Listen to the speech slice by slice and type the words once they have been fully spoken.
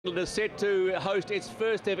Is set to host its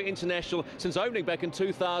first ever international since opening back in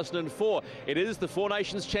 2004. It is the Four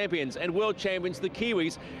Nations champions and world champions, the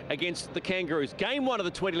Kiwis, against the Kangaroos. Game one of the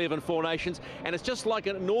 2011 Four Nations, and it's just like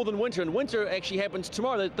a northern winter, and winter actually happens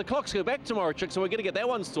tomorrow. The clocks go back tomorrow, Chick, so we're going to get that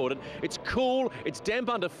one sorted. It's cool, it's damp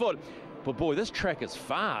underfoot, but boy, this track is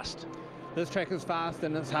fast. This track is fast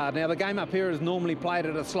and it's hard. Now, the game up here is normally played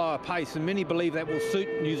at a slower pace, and many believe that will suit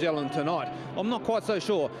New Zealand tonight. I'm not quite so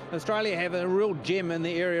sure. Australia have a real gem in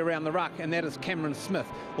the area around the ruck, and that is Cameron Smith.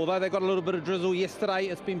 Although they got a little bit of drizzle yesterday,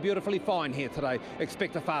 it's been beautifully fine here today.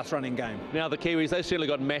 Expect a fast-running game. Now, the Kiwis, they certainly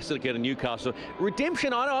got massive at Newcastle.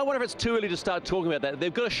 Redemption, I wonder if it's too early to start talking about that.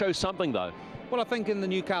 They've got to show something, though. Well, I think in the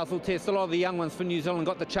Newcastle test, a lot of the young ones for New Zealand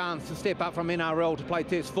got the chance to step up from NRL to play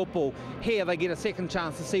test football. Here, they get a second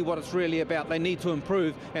chance to see what it's really about. They need to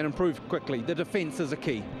improve, and improve quickly. The defence is a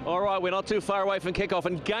key. All right, we're not too far away from kickoff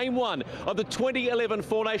in game one of the 2011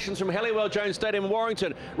 Four Nations from Halliwell Jones Stadium in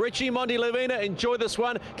Warrington. Richie, Monty, Lavina, enjoy this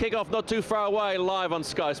one. Kickoff not too far away, live on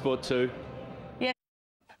Sky Sport 2. Yeah.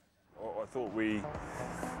 I thought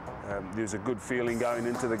there was a good feeling going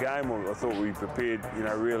into the game. I thought we prepared,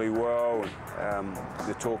 really well. And,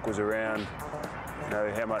 the talk was around,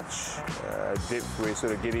 how much depth we're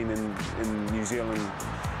sort of getting in New Zealand,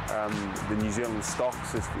 the New Zealand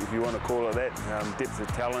stocks, if you want to call it that, depth of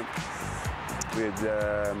talent. We had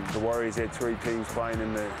the Warriors had three teams playing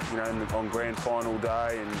in the, on grand final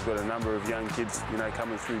day, and we've got a number of young kids,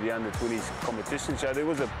 coming through the under-20s competition. So there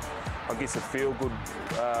was I guess a feel-good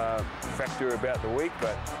factor about the week,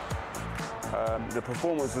 but the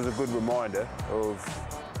performance was a good reminder of,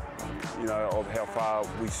 of how far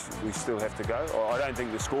we still have to go. I don't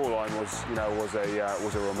think the scoreline was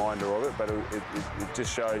a reminder of it, but it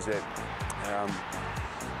just shows that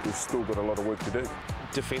we've still got a lot of work to do.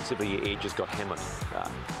 Defensively, your edge has got hammered.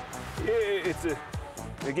 Yeah, it's a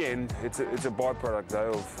byproduct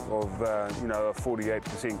though of a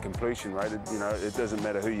 48% completion rate. It doesn't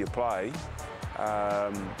matter who you play.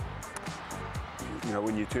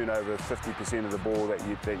 When you turn over 50% of the ball that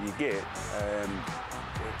you get,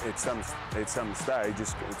 at some stage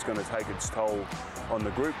it's going to take its toll on the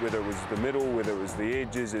group. Whether it was the middle, whether it was the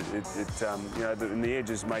edges, and the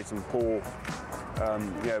edges made some poor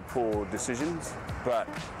decisions. But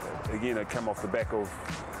again, it come off the back of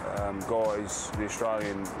guys, the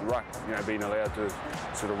Australian ruck, being allowed to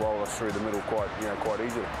sort of roll us through the middle quite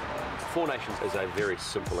easily. Four Nations is a very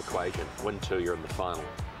simple equation. Win two, you're in the final.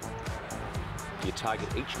 Do you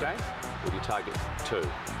target each game, or do you target two?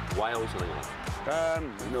 Wales and England.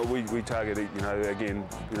 We target it. Again,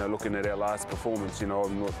 looking at our last performance,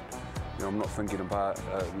 I'm not thinking past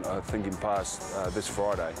this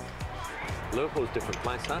Friday. Liverpool's a different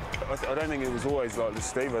place, huh? I don't think it was always like this,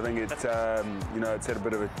 Steve. I think it's had a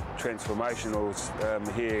bit of a transformation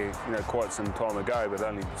here, quite some time ago, but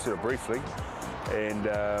only sort of briefly. And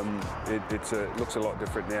it looks a lot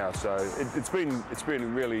different now. So it's been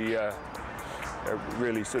really.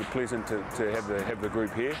 Really sort of pleasant to have the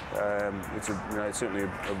group here. It's certainly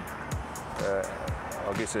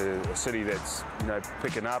I guess a city that's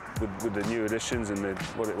picking up with the new additions and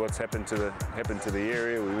what's happened to the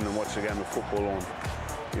area. We went and watched a game of football on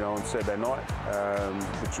Saturday night,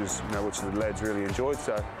 which the lads really enjoyed.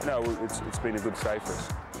 So it's been a good stay for us.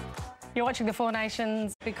 You're watching the Four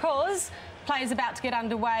Nations because play is about to get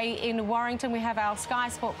underway in Warrington. We have our Sky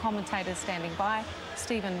Sport commentators standing by,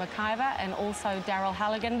 Stephen McIver and also Daryl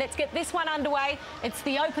Halligan. Let's get this one underway. It's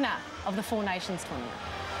the opener of the Four Nations tournament.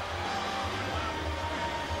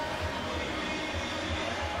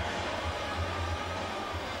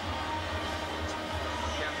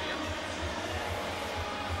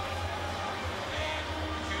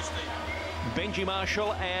 Benji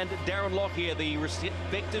Marshall and Darren Lockyer, the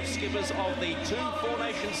respective skippers of the two Four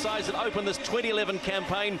Nations sides that opened this 2011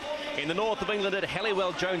 campaign in the north of England at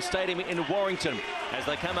Halliwell Jones Stadium in Warrington, as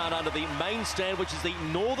they come out under the main stand, which is the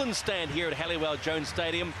northern stand here at Halliwell Jones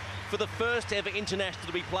Stadium, for the first ever international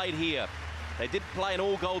to be played here. They did play an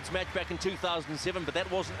all-golds match back in 2007, but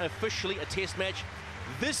that wasn't officially a test match.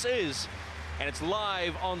 This is, and it's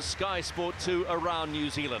live on Sky Sport 2 around New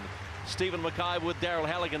Zealand. Stephen McIver with Daryl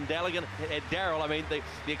Halligan. Daryl, I mean, the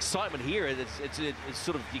excitement here, it's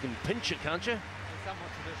sort of, you can pinch it, can't you? It's somewhat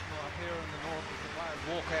traditional up here in the north as the players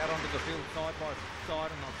walk out onto the field side by side,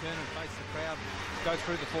 and they'll turn and face the crowd, go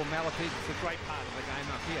through the formalities. It's a great part of the game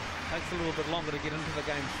up here. Takes a little bit longer to get into the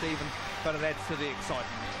game, Stephen, but it adds to the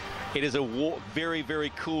excitement. It is a very, very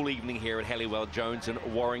cool evening here at Halliwell Jones in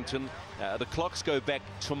Warrington. The clocks go back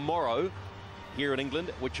tomorrow here in England,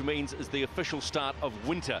 which means is the official start of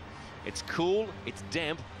winter. It's cool, it's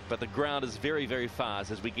damp, but the ground is very, very fast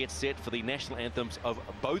as we get set for the national anthems of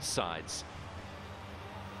both sides.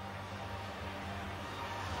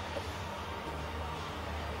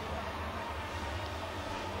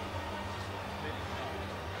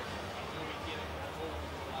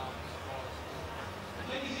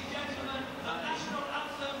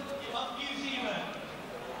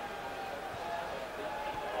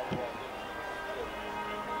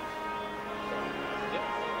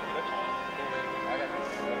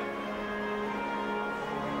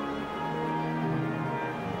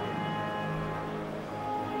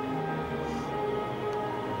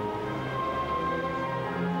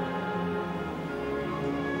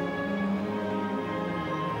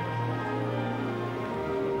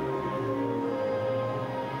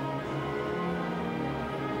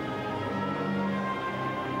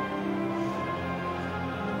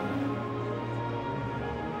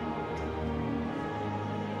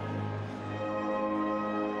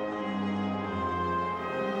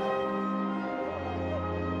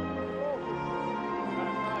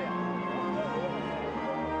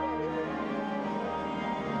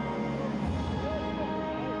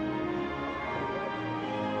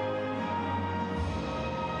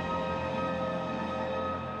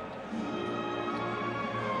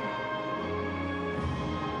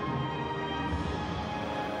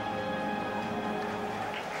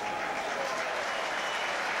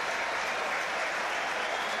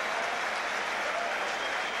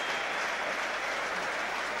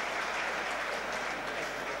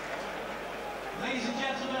 Ladies and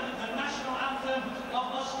gentlemen, the national anthem of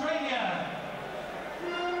Australia.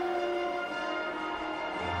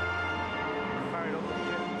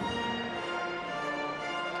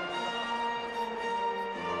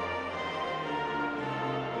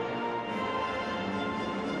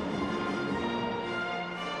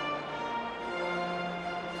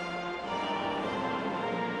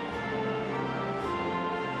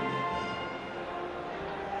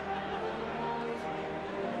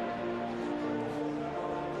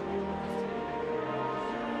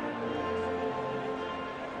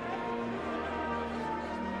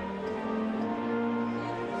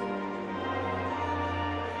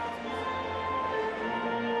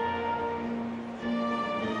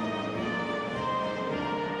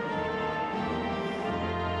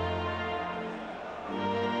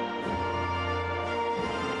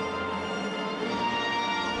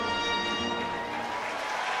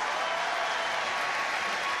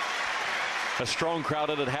 A strong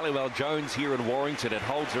crowd at Halliwell Jones here in Warrington. It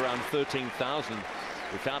holds around 13,000.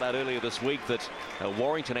 We found out earlier this week that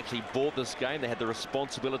Warrington actually bought this game. They had the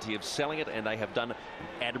responsibility of selling it, and they have done an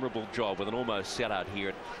admirable job with an almost sellout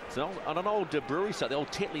here. It's on an old brewery site. The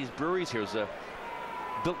old Tetley's Breweries here is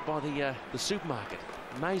built by the supermarket.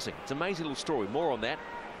 Amazing. It's an amazing little story. More on that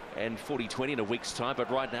and 40-20 in a week's time.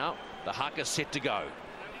 But right now, the haka set to go.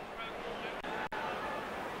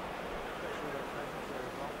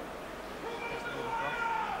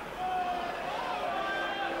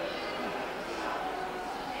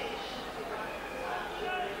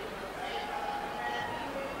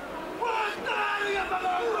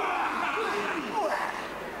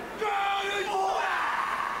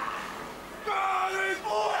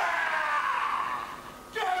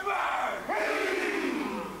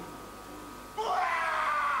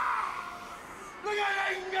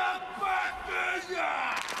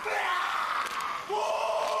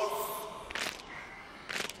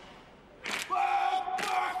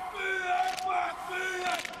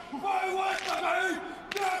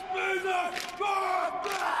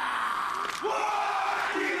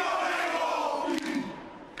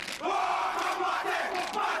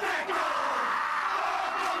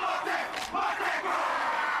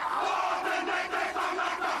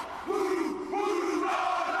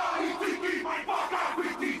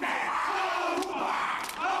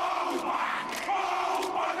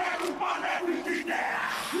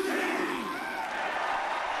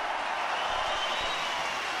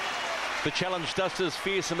 The challenge just as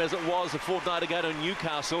fearsome as it was a fortnight ago to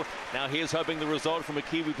Newcastle. Now here's hoping the result from a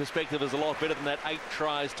Kiwi perspective is a lot better than that 8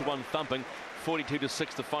 tries to 1 thumping.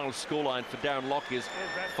 42-6 the final scoreline for Darren Lockyer's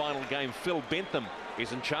final game. Phil Bentham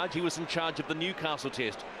is in charge. He was in charge of the Newcastle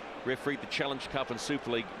test. Refereed the Challenge Cup and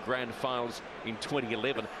Super League Grand Finals in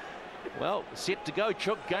 2011. Well, set to go.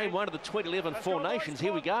 Chook, game 1 of the 2011 Four Nations.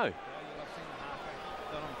 Here we go.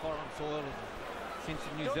 Got on foreign soil. Sense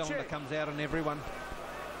of New Zealander comes out on everyone.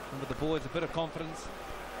 And with the boys, a bit of confidence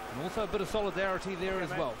and also a bit of solidarity there as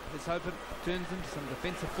well. Let's hope it turns into some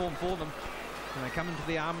defensive form for them when they come into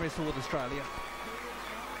the arm wrestle with Australia.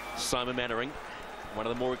 Simon Mannering, one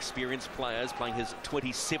of the more experienced players, playing his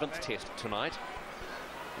 27th test tonight.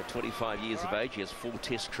 At 25 years of age, he has 4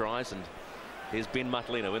 test tries, and there's Ben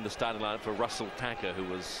Mutlino in the starting line for Russell Tucker, who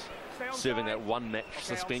was serving that 1-match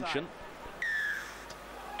suspension.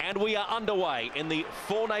 And we are underway in the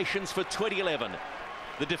Four Nations for 2011.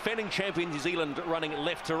 The defending champion New Zealand running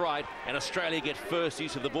left to right, and Australia get first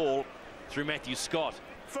use of the ball through Matthew Scott.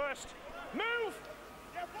 First move.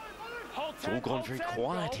 It's all gone very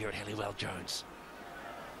quiet here at Halliwell Jones.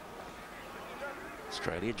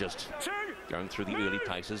 Australia just going through the early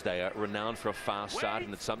paces. They are renowned for a fast start,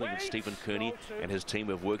 and it's something that Stephen Kearney and his team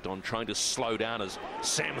have worked on, trying to slow down as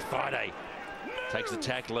Sam Thaiday takes the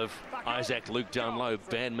tackle of Isaac Luke down low.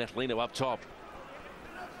 Ben Matlino up top.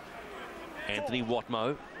 Anthony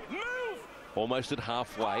Watmo almost at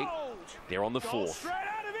halfway. They're on the 4th.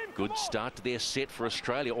 Good start to their set for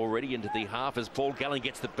Australia already into the half as Paul Gallen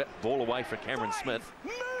gets the ball away for Cameron Smith.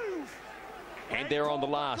 And they're on the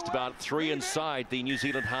last, about 3 inside the New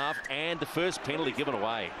Zealand half, and the first penalty given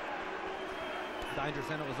away. Dangerous,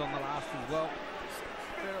 and it was on the last as well.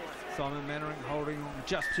 Simon Mannering holding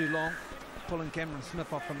just too long, pulling Cameron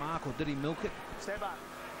Smith off the mark, or did he milk it? Step back.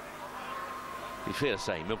 Be fair to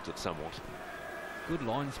say he milked it somewhat. Good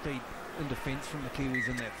line speed in defence from the Kiwis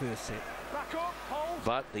in that first set. Back up, hold.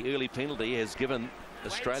 But the early penalty has given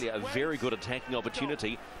Australia a very good attacking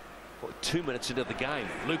opportunity. 2 minutes into the game,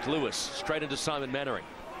 Luke Lewis straight into Simon Mannering.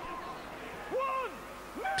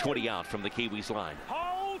 20 out from the Kiwis line.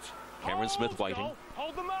 Hold. Cameron Smith waiting.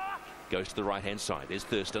 Hold the mark. Goes to the right-hand side. There's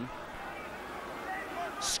Thurston.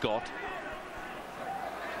 Scott.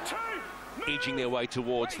 edging their way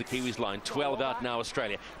towards the Kiwis line. 12 out now,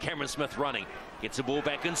 Australia. Cameron Smith running. Gets the ball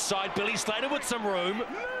back inside. Billy Slater with some room.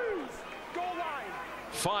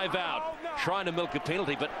 5 out. Trying to milk a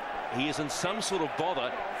penalty, but he is in some sort of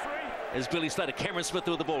bother as Billy Slater. Cameron Smith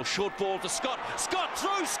with the ball. Short ball to Scott. Scott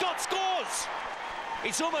through. Scott scores.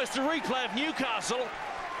 It's almost a replay of Newcastle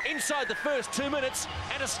inside the first 2 minutes,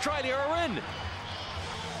 and Australia are in.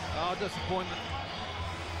 Oh, disappointment.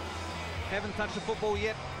 Haven't touched the football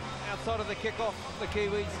yet outside of the kick-off, the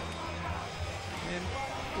Kiwis.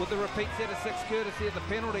 And with the repeat set of 6 courtesy of the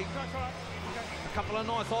penalty, a couple of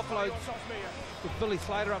nice offloads with Billy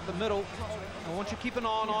Slater up the middle. I want you to keep an eye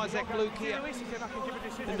on Isaac Luke here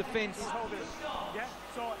in defence.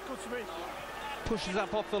 Pushes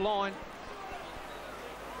up off the line.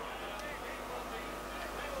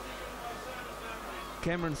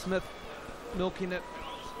 Cameron Smith milking it.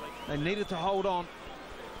 They needed to hold on.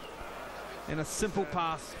 And a simple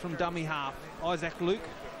pass from dummy half. Isaac Luke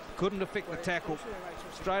couldn't affect the tackle.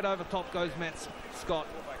 Straight over top goes Matt Scott.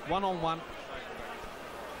 1-on-1.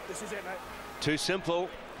 This is it, mate. Too simple,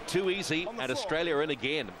 too easy, and Australia are in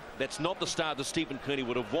again. That's not the start that Stephen Kearney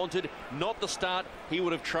would have wanted, not the start he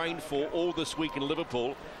would have trained for all this week in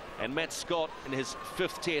Liverpool. And Matt Scott, in his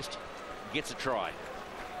 5th test, gets a try.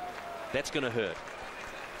 That's going to hurt.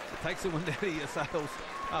 It takes the wind out of your sails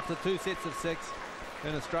after 2 sets of 6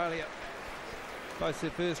 in Australia. Both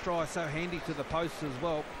their first try so handy to the posts as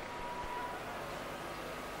well.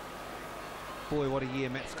 Boy, what a year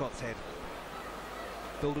Matt Scott's had.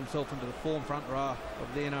 Built himself into the form front row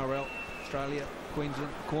of the NRL. Australia,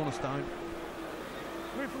 Queensland, cornerstone.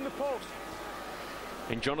 Move from the post.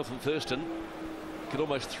 And Jonathan Thurston could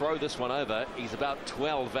almost throw this one over. He's about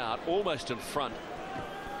 12 out, almost in front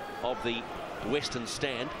of the Western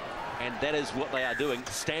stand. And that is what they are doing,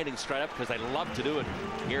 standing straight up, because they love to do it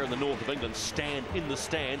here in the north of England, stand in the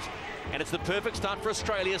stands. And it's the perfect start for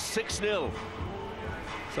Australia, 6-0.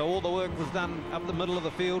 So all the work was done up the middle of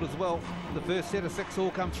the field as well. The first set of 6 all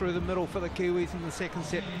come through the middle for the Kiwis, and the second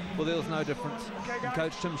set, well, there was no difference. And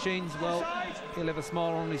Coach Tim Sheens, well, he'll have a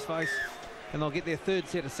smile on his face, and they'll get their 3rd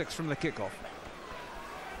set of 6 from the kickoff.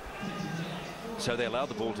 So they allow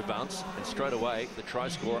the ball to bounce, and straight away the try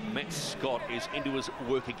scorer Matt Scott is into his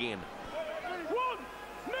work again.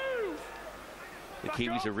 The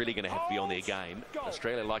Kiwis are really going to have to be on their game.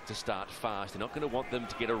 Australia like to start fast. They're not going to want them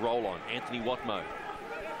to get a roll on. Anthony Watmo,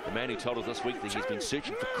 the man who told us this week that he's been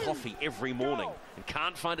searching for coffee every morning and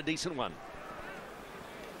can't find a decent one.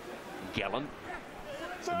 Gallen,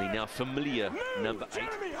 and the now familiar number 8.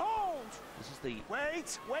 This is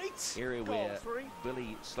the area where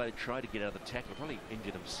Billy Slater tried to get out of the tackle, probably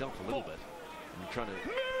injured himself a little bit, and trying to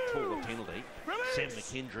pull the penalty. Sam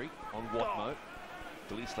McKendry on Watmo.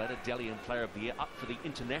 Billy Slater, Dalian Player of the Year, up for the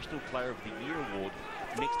International Player of the Year award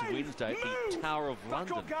next Wednesday at the Tower of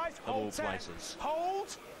London, of all places.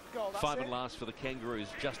 5 and last for the Kangaroos,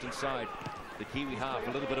 just inside the Kiwi half.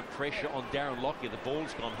 A little bit of pressure on Darren Lockyer. The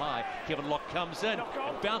ball's gone high. Kevin Locke comes in, it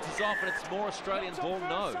bounces off, and it's more Australian ball.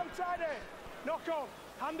 No.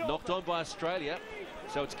 Knocked on by Australia,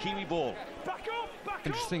 so it's Kiwi ball.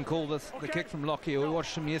 Interesting call, this, the kick from Lockyer. We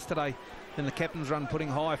watched him yesterday in the captain's run, putting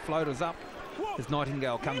high floaters up. As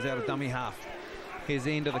Nightingale comes out of dummy half. Here's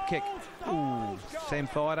the end of the kick. Ooh, Sam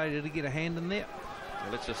Friday, did he get a hand in there?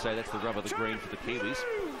 Well, let's just say that's the rub of the green for the Kiwis.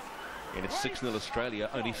 And it's 6-0 Australia.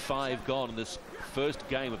 Only 5 gone in this first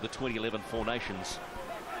game of the 2011 Four Nations.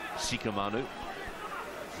 Sika Manu.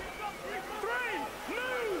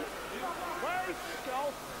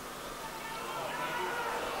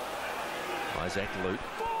 Isaac Luke.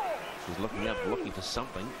 He's looking up, looking for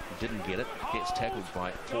something. Didn't get it. Gets tackled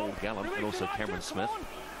by Paul Gallen and also Cameron Smith.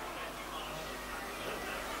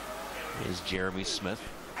 Here's Jeremy Smith.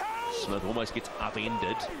 Smith almost gets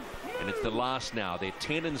upended. And it's the last now. They're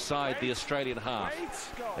 10 inside the Australian half.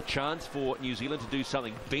 A chance for New Zealand to do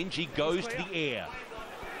something. Benji goes to the air.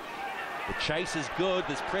 The chase is good.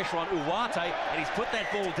 There's pressure on Uwate, and he's put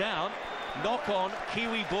that ball down. Knock on,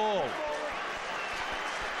 Kiwi ball.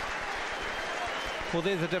 Well,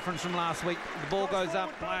 there's a difference from last week. The ball goes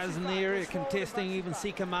up, players in the area contesting, even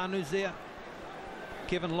Sika Manu's there.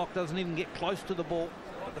 Kevin Locke doesn't even get close to the ball.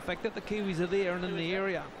 But the fact that the Kiwis are there and in the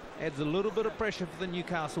area adds a little bit of pressure for the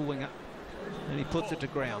Newcastle winger. And he puts it to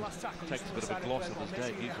ground. Takes a bit of a gloss of his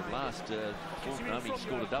debut from last time. He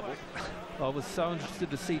scored a double. I was so interested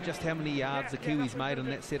to see just how many yards the Kiwis made in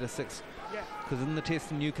that set of 6. Because in the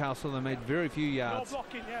test in Newcastle, they made very few yards.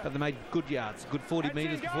 But they made good yards, good 40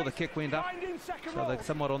 metres before the kick went up. So they're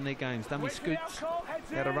somewhat on their games. Dummy scoots,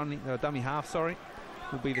 out of running, dummy half, sorry,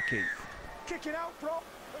 will be the key. Kick it out, prop.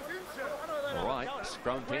 All right,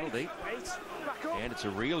 scrum penalty. And it's a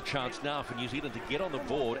real chance now for New Zealand to get on the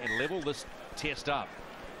board and level this test up.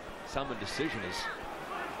 Some decision is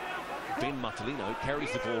Ben Martellino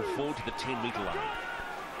carries the ball forward to the 10-metre line.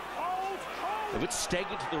 A bit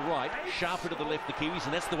staggered to the right, sharper to the left, the Kiwis,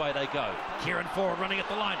 and that's the way they go. Kieran Foran running at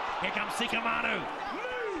the line. Here comes Sika Manu.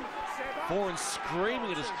 Foran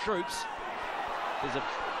screaming at his troops. There's a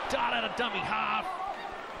dart out of dummy half.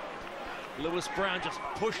 Lewis Brown just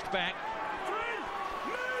pushed back.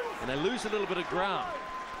 And they lose a little bit of ground.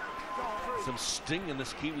 Some sting in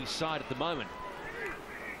this Kiwi side at the moment.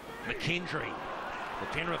 McKendry, the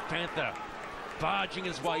Penrith Panther, barging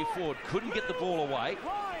his way forward. Couldn't get the ball away.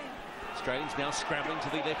 Australians now scrambling to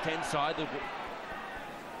the left-hand side. The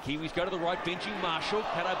Kiwis go to the right. Benji Marshall.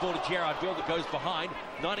 Cut out ball to Gerard Bell that goes behind.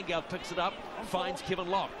 Nightingale picks it up. Finds Kevin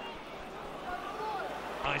Locke.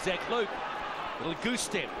 Isaac Luke. Little goose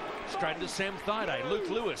step. Straight into Sam Thaiday. Luke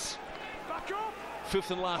Lewis.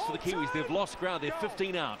 Fifth and last for the Kiwis. They've lost ground. They're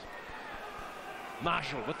 15 out.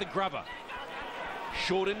 Marshall with the grubber.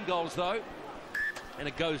 Short in goals though. And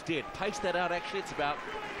it goes dead. Pace that out actually. It's about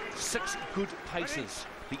 6 good paces.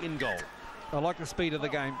 The in goal. I like the speed of the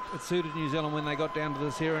game. It suited New Zealand when they got down to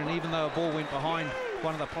this era, and even though a ball went behind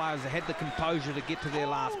one of the players, they had the composure to get to their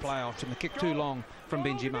last playoffs, and the kick too long from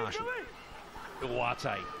Benji Marshall.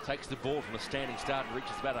 Uwate takes the ball from a standing start and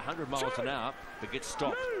reaches about 100 miles an hour, but gets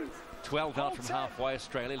stopped. 12 out from halfway,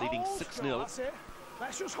 Australia leading 6-0.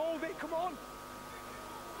 Let's just hold it, come on.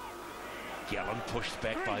 Gallen pushed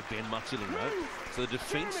back by Ben Martellino. So the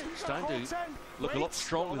defence starting to look a lot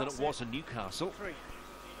stronger than it was in Newcastle.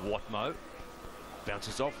 Watmo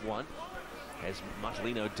bounces off one. Has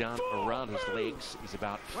Martellino down around his legs. He's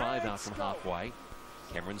about 5 out from halfway.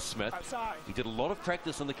 Cameron Smith. He did a lot of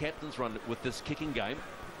practice on the captain's run with this kicking game,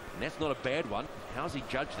 and that's not a bad one. How's he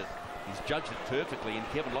judged it? He's judged it perfectly, and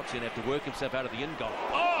Kevin Locke's going to have to work himself out of the in goal.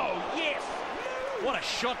 Oh, yes! What a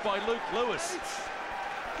shot by Luke Lewis.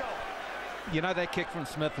 You know, that kick from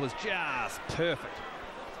Smith was just perfect.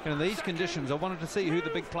 And in these conditions, I wanted to see who the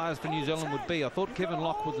big players for New Zealand would be. I thought Kevin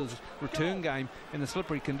Locke, with his return game in the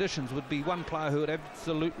slippery conditions, would be one player who would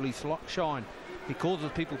absolutely shine. He causes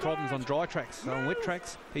people problems on dry tracks. So on wet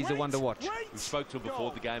tracks, he's the one to watch. We spoke to him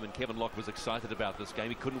before the game, and Kevin Locke was excited about this game.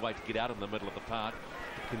 He couldn't wait to get out in the middle of the park,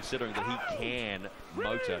 considering that he can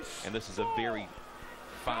motor, and this is a very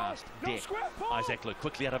fast deck. Isaac Luke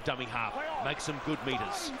quickly out of dummy half, makes some good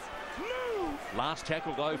meters. Last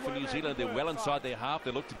tackle though for New Zealand. They're well inside their half.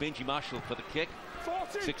 They look to Benji Marshall for the kick.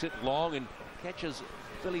 Six it long and catches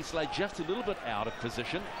Billy Slade just a little bit out of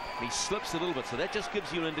position. He slips a little bit, so that just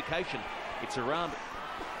gives you an indication. It's around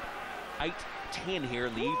 8:10 here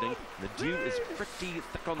in the evening. The dew is pretty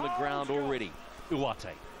thick on the ground already.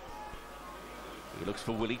 Uwate. He looks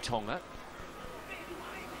for Willie Tonga.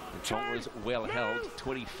 And Tonga is well held,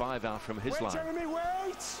 25 out from his line.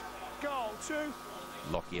 Goal, 2.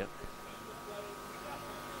 Lockyer.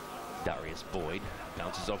 Darius Boyd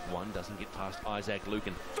bounces off one, doesn't get past Isaac Luke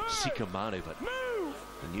and Sika Manu, but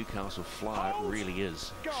the Newcastle flyer really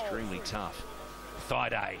is extremely tough.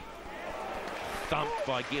 Thaiday. Thumped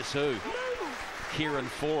by guess who? Kieran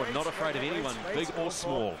Foran, not afraid of anyone, big or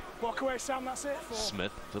small. Walk away, Sam, that's it.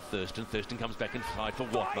 Smith for Thurston. Thurston comes back inside for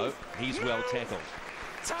Watmo. He's well tackled.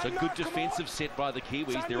 So good defensive set by the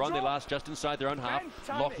Kiwis. They're on their last, just inside their own half.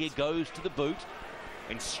 Lockyer goes to the boot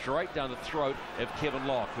and straight down the throat of Kevin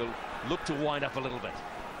Locke, who'll look to wind up a little bit.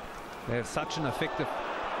 They have such an effective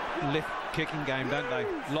left kicking game, don't they?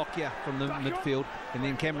 Lockyer from the midfield, and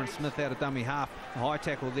then Cameron Smith out of dummy half. A high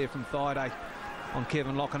tackle there from Thaiday on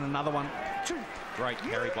Kevin Locke, and another one. Great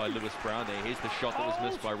carry by Lewis Brown there. Here's the shot that was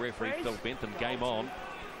missed by referee Phil Bentham. Game on.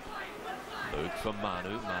 Luke for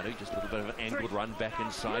Manu. Manu just a little bit of an angled run back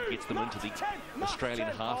inside, gets them into the Australian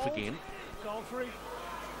half again.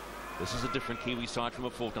 This is a different Kiwi side from a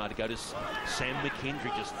fortnight ago. To Sam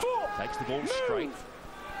McKendry just takes the ball straight.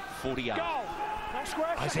 40 yards.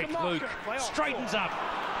 Isaac Luke straightens up.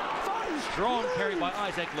 Strong carry by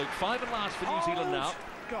Isaac Luke. 5 and last for New Zealand now.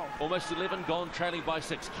 Almost 11 gone, trailing by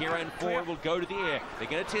 6. Kieran Foran will go to the air. They're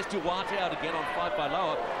going to test Uwate out again on 5 by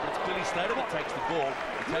lower. But it's Billy Slater that takes the ball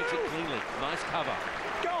and takes it cleanly. Nice cover.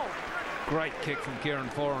 Great kick from Kieran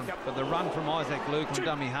Foran, but the run from Isaac Luke on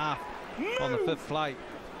dummy half on the 5th play.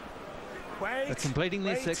 They're completing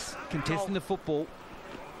their 6, contesting the football.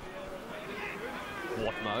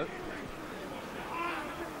 Watmo.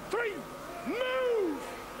 3, move!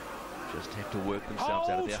 Just have to work themselves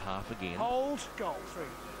out of their half again. Hold, goal, 3.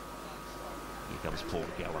 Here comes Paul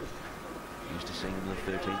Gallen. Used to seeing him in the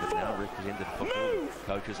 13, but now represented football.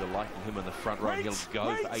 Coaches are liking him in the front row. He'll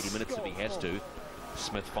go for 80 minutes if he has to.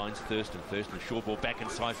 Smith finds Thurston. Thurston, short ball back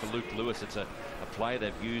inside for Luke Lewis. It's a play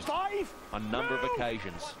they've used on a number of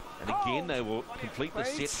occasions. And again, they will complete the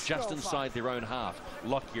set just inside their own half.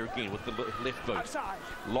 Lockyer again with the left boot.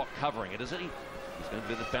 Lock covering it, isn't he? He's going to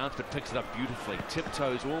let it bounce, but picks it up beautifully.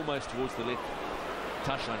 Tiptoes almost towards the left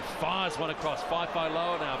touchline. Fires one across.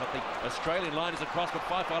 Faifailoa now, but the Australian line is across, but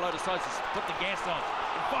Faifailoa decides to put the gas on.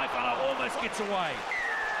 And Faifailoa almost gets away.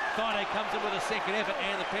 Thaiday comes in with a second effort,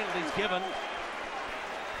 and the penalty's given.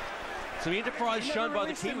 Some enterprise shown by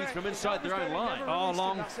the Kiwis from inside their own line. Oh,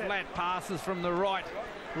 long flat passes from the right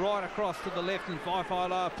across to the left, and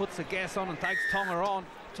Faifailoa puts the gas on and takes Tonga on.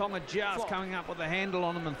 Tonga just coming up with a handle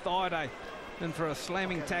on him, and Thaiday in for a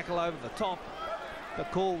slamming tackle over the top,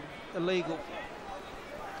 but called illegal.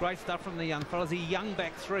 Great stuff from the young fellas. He young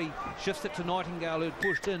back three, shifts it to Nightingale, who'd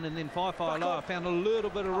pushed in, and then Faifailoa found a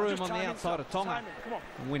little bit of room on the outside of Tonga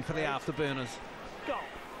and went for the afterburners.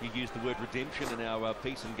 You used the word redemption in our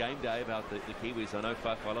piece in Game Day about the Kiwis. I know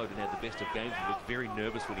Faifailoa didn't have the best of games. He looked very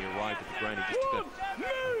nervous when he arrived at the ground. He just took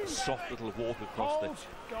a soft little walk across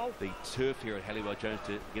the turf here at Halliwell Jones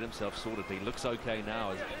to get himself sorted. But he looks okay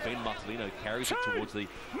now as Ben Martellino carries it towards the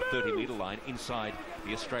 30-metre line inside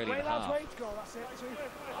the Australian half.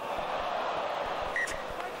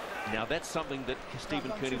 Now that's something that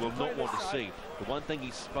Stephen Kearney will not want to see. The one thing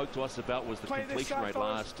he spoke to us about was the completion rate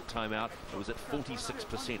last time out. It was at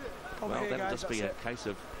 46%. Well, that'll just be a case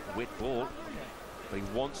of wet ball, but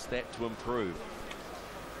he wants that to improve.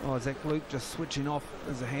 Oh, Zach Luke just switching off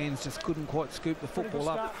as the hands just couldn't quite scoop the football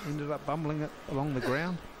up. Ended up bumbling it along the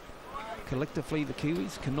ground. Collectively, the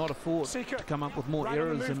Kiwis cannot afford to come up with more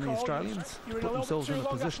errors than the Australians to put themselves in a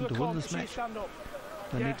position to win this match.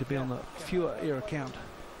 They need to be on the fewer error count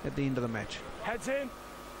at the end of the match. Heads in.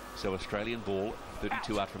 So Australian ball,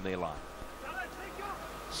 32 out from their line.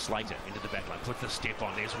 Slater into the back line, puts the step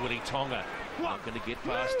on. There's Willie Tonga. Not going to get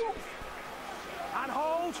past. And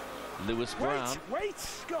hold. Lewis Brown. Wait.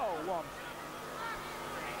 Go. One.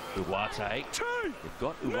 Uwate. Two. They've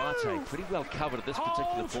got Uwate pretty well covered at this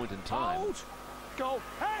particular point in time. Hold. Go.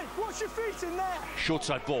 Hey, watch your feet in there. Short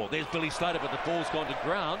side ball. There's Billy Slater, but the ball's gone to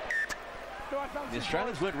ground. The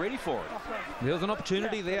Australians weren't ready for it. There was an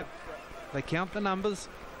opportunity there. They count the numbers.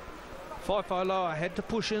 Faifailoa had to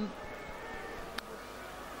push in.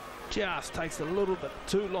 Just takes a little bit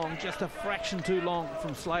too long, just a fraction too long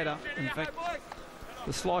from Slater. In fact,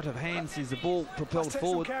 the sleight of hand sees the ball propelled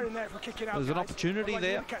forward. There's an opportunity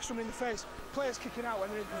there. Catch someone in the face. Players kicking out when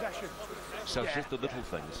they're in possession. So it's just the little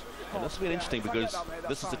things. And this will be interesting because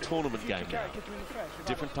this is a tournament game now.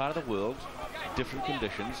 Different part of the world, different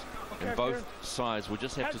conditions, and both sides will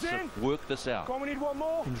just have to sort of work this out. We need one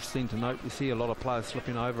more. Interesting to note, we see a lot of players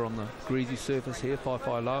slipping over on the greasy surface here.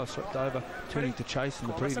 Faifailoa slipped over, turning to chase in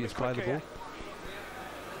the previous play of the ball.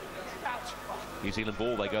 New Zealand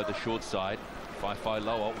ball, they go the short side.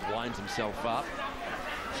 Faifailoa winds himself up.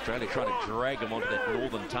 Australia trying to drag him onto that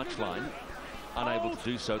northern touchline. Unable to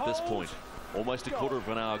do so at this point. Almost a quarter of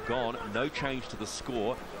an hour gone. No change to the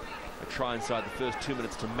score. A try inside the first 2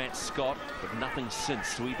 minutes to Matt Scott, but nothing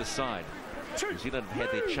since to either side. New Zealand have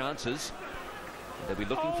had their chances. They'll be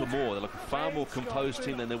looking for more. They're looking far more composed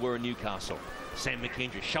team than they were in Newcastle. Sam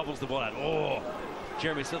McKendry shovels the ball out. Oh,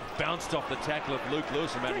 Jeremy Smith bounced off the tackle of Luke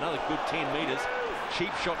Lewis about another good 10 metres.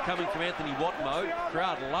 Cheap shot coming from Anthony Watmo.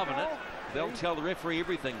 Crowd loving it. They'll tell the referee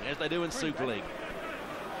everything, as they do in Super League.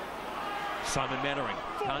 Simon Mannering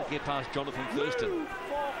can't get past Jonathan Thurston.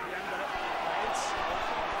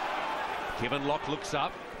 Kevin Locke looks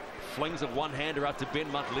up, flings a one-hander up to Ben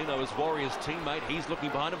Martellino, his Warriors teammate. He's looking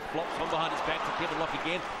behind him, flops one behind his back to Kevin Locke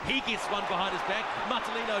again. He gets one behind his back.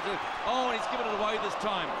 Martellino and he's given it away this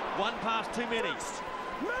time. One pass too many.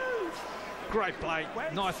 Great play,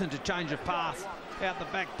 nice interchange of pass. Out the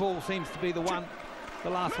back, ball seems to be the one. The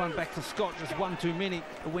last one back to Scott, just one too many.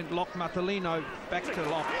 It went Locke, Martellino, back to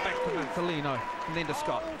Locke, back to Martellino, and then to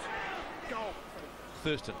Scott.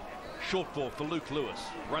 Thurston, short ball for Luke Lewis.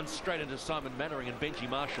 Runs straight into Simon Mannering and Benji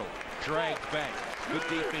Marshall. Dragged back. Good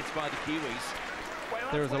defence by the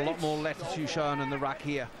Kiwis. There is a lot more latitude shown in the ruck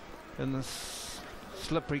here. In the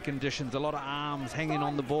slippery conditions, a lot of arms hanging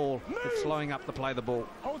on the ball. It's slowing up the play of the ball.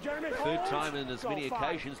 Third time in as many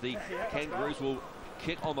occasions, the Kangaroos will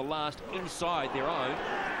kick on the last inside their own.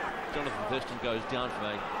 Jonathan Thurston goes down from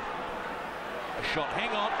a shot. Hang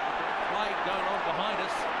on. Play going on behind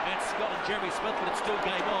us. Matt Scott and Jeremy Smith, but it's still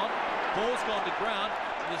game on. Ball's gone to ground.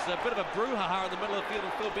 There's a bit of a brouhaha in the middle of the field,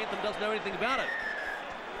 and Phil Bentham doesn't know anything about it.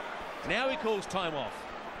 Now he calls time off.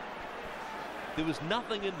 There was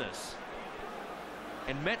nothing in this.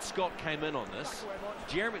 And Matt Scott came in on this.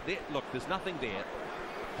 Jeremy, look, there's nothing there.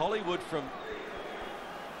 Hollywood from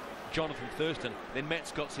Jonathan Thurston. Then Matt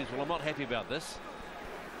Scott says, well, I'm not happy about this.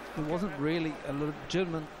 There wasn't really a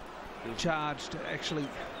legitimate charge to actually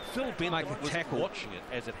Phil Bentham make a was tackle. watching it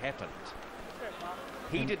as it happened.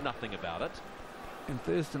 He did nothing about it. And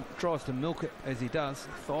Thurston tries to milk it as he does.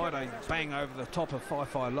 Thaiday bang over the top of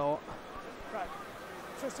Fai lower. Right.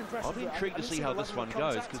 First impression. I'll be intrigued to see how this one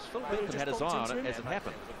goes, because Phil Bentham had his eye on it as it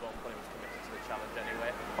happened.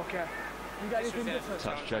 Okay. You got anything different?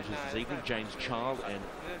 Touch judges this evening, James Child and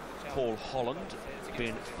Paul Holland.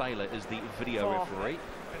 Ben Thaler is the video referee.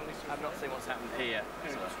 I've not seen what's happened here.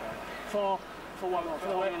 For what? For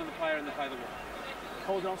the Holding on to the player and the play the ball.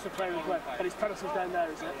 Hold on to the player as well. But his penalty's down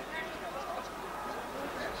there, isn't it?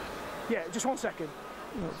 Yeah, just 1 second.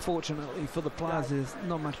 Well, fortunately for the players, there's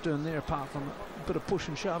not much doing there apart from a bit of push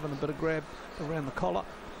and shove and a bit of grab around the collar.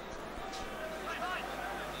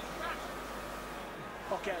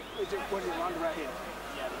 Okay, where did it land right here?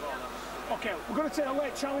 Okay, we're going to take a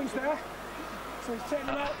late challenge there. So he's taking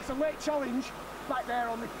out, it's a late challenge back there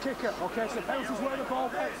on the kicker. Okay, so penalty's where the ball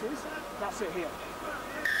bounces. That's it here.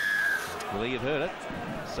 Well, you've heard it.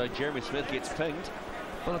 So Jeremy Smith gets pinged.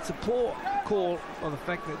 But it's a poor call on the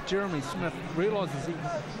fact that Jeremy Smith realises he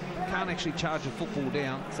can't actually charge a football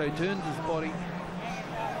down, so he turns his body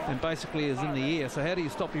and basically is in the air. So how do you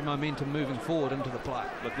stop your momentum moving forward into the play?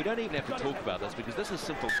 Look, we don't even have to talk about this because this is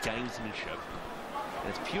simple gamesmanship. And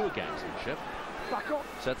it's pure gamesmanship. Back up.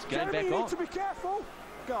 So it's going Jeremy, back you on. need to be careful.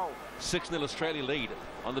 Go. 6-0 Australia lead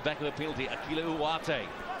on the back of a penalty. Akila Uwate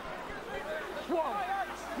One.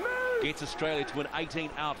 Move. gets Australia to an 18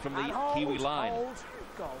 out from the And hold, Kiwi line. Hold.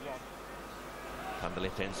 Go, one. Come the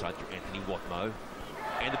left-hand side through Anthony Watmo.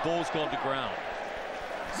 And the ball's gone to ground.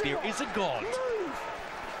 There is a God. Move.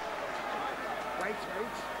 Wait.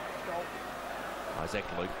 Go. Isaac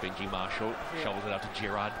Luke, Benji Marshall, shovels it out to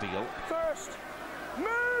Gerard Beale. First.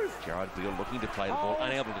 Move. Gerard Beale looking to play the ball,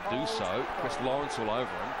 unable to do so. Chris Lawrence all over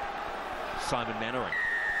him. Simon Mannering.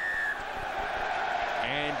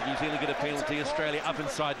 And New Zealand get a penalty. Australia up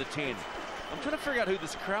inside the 10. I'm trying to figure out who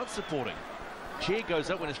this crowd's supporting. Cheer goes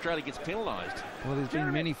up when Australia gets penalised. Well, there's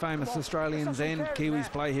been many famous Australians and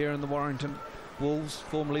Kiwis play here in the Warrington Wolves,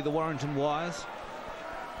 formerly the Warrington Wires.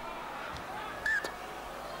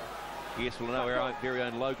 Yes, we'll know our very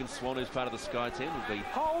own Logan Swan, who's part of the Sky team, will be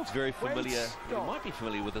very familiar. He might be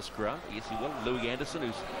familiar with this ground. Yes, he will. Louis Anderson,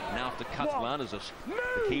 who's now after Catalan, as the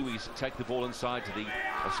Kiwis take the ball inside to the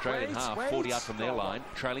Australian half, 40 out from their line,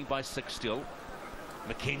 trailing by 6 still.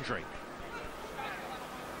 McKendry.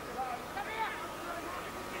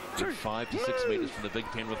 Good 5 to 6 metres from the big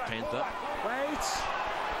Penrith Panther. Wait.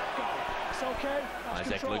 Go. It's okay. That's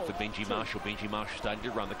Isaac control. Luke for Benji Marshall. Benji Marshall starting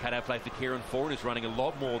to run. The cutout play for Kieran Ford, who's running a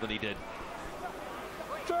lot more than he did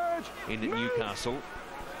Third. in Move. Newcastle.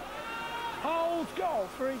 Hold. Go.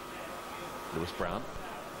 3. Lewis Brown.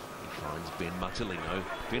 He finds Ben Martellino.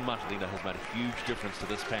 Ben Martellino has made a huge difference to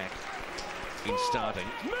this pack in starting.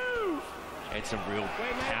 Move. And some real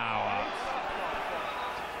power.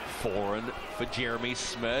 Foreign for Jeremy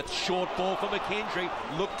Smith. Short ball for McKendry.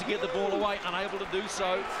 Looked to get the ball away, unable to do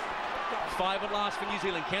so. 5 at last for New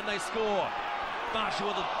Zealand. Can they score? Marshall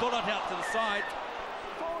with a bullet out to the side.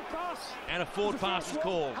 Forward pass. And a forward pass is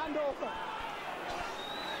called. Hand over.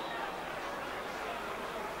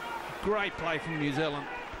 Great play from New Zealand.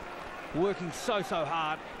 Working so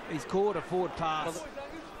hard. He's caught a forward pass.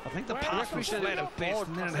 I think the pass was flat at best,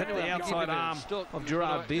 and then it hit the outside arm of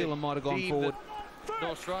Gerard Beale and might have gone forward.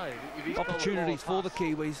 Opportunities for the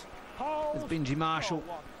Kiwis as Benji Marshall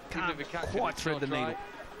can't quite thread the needle.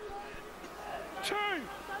 2.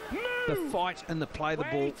 The fight and the play the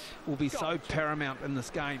ball will be so paramount in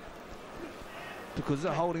this game because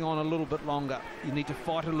they're holding on a little bit longer. You need to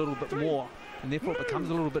fight a little bit more, and therefore it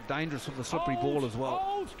becomes a little bit dangerous with the slippery ball as well.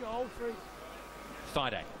 Hold. Go. 3.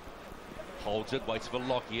 Thaiday holds it, waits for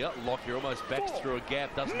Lockyer. Lockyer almost backs through a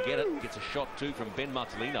gap, doesn't get it. Gets a shot too from Ben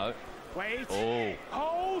Martellino. Wait. Oh,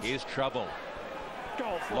 Hold. here's trouble.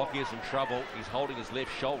 Go. 4. Lockyer's in trouble. He's holding his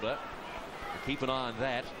left shoulder. Keep an eye on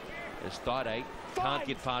that as Thaiday can't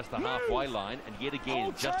get past the halfway line, and yet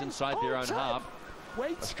again, just inside their own half,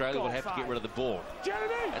 Wait. Australia will have to get rid of the ball.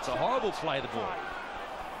 Jeremy. It's a horrible play, the ball.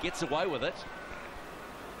 Gets away with it.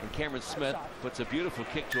 And Cameron Smith puts a beautiful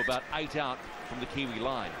kick to about 8 out from the Kiwi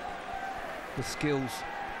line. The skills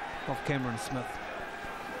of Cameron Smith.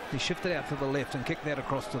 He shifted out to the left and kicked that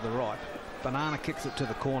across to the right. Banana kicks it to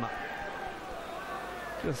the corner.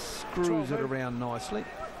 Just screws it around nicely.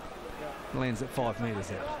 Lands at 5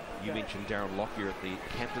 metres out. You mentioned Darren Lockyer at the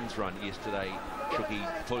captain's run yesterday. Chucky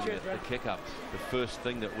putting the kick up. The first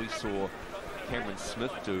thing that we saw Cameron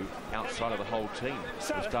Smith do outside of the whole team?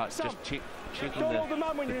 We'll start just checking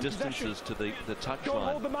the distances to the touchline. Don't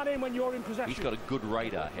hold the man in when you're in possession. He's got a good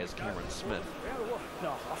radar, has Cameron Smith. No,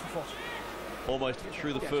 off the foot. Almost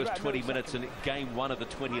through the first 20 minutes in game 1 of the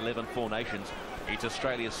 2011 Four Nations. It's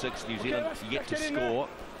Australia 6, New Zealand yet to score.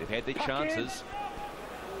 They've had their chances.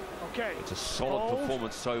 Okay. It's a solid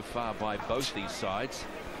performance so far by both these sides.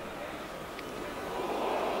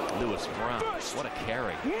 Lewis Brown, what a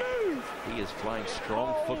carry. He is playing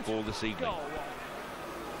strong football this evening.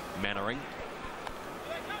 Mannering,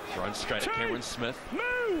 thrown straight at Cameron Smith.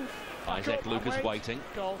 Isaac Lucas waiting.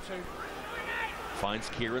 Finds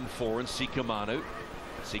Kieran Foran, Sikamanu.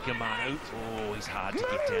 Sikamanu, oh, he's hard to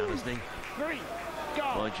get down, isn't he?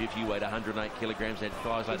 Mind you, if you weighed 108 kilograms and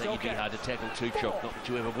thighs like that, you'd be hard to tackle too, Chop. Not that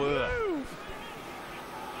you ever were.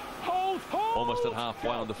 Almost at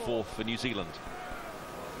halfway on the fourth for New Zealand.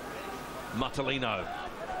 Mutalino,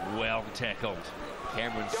 well tackled.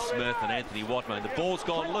 Cameron Smith and Anthony Watman. The ball's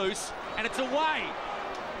gone loose, and it's away.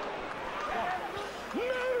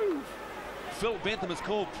 Phil Bentham has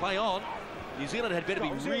called play on. New Zealand had better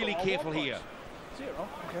be really careful here.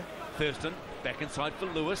 Thurston back inside for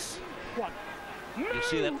Lewis. You'll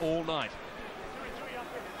see that all night.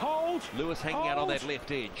 Lewis hanging out on that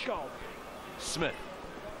left edge. Smith.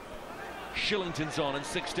 Shillington's on in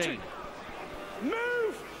 16.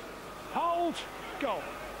 Go.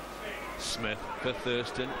 Smith for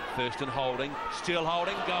Thurston. Thurston holding. Still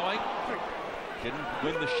holding. Going. Didn't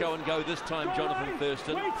win the show and go this time, Jonathan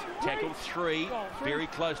Thurston. Tackled 3. Very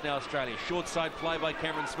close now, Australia. Short side play by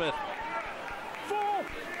Cameron Smith.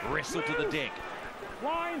 Wrestled to the deck.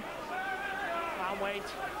 Line. And wait.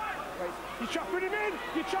 You're chopping him in.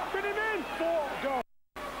 You're chopping him in. 4. Go.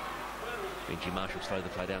 Benji Marshall slowed the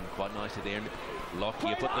play down quite nicely there. And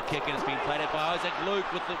Lockyer put the kick in. It's been played out by Isaac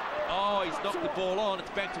Luke with the... Oh, he's knocked the ball on. It's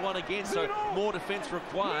back to one again, so more defence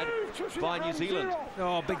required by New Zealand.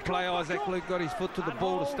 Oh, big play. Isaac Luke got his foot to the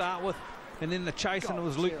ball to start with. And then the chase, and it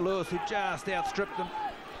was Luke Lewis who just outstripped him.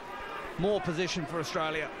 More possession for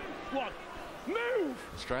Australia.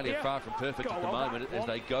 Australia far from perfect at the moment as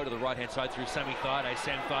they go to the right-hand side through Sammy Thaiday.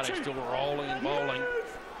 Sam Thaiday still rolling and bowling.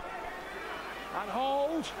 And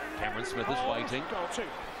hold. Cameron Smith is waiting.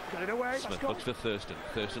 Get it away. Smith looks for Thurston.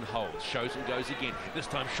 Thurston holds, shows and goes again. This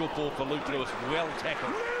time short ball for Luke Lewis. Well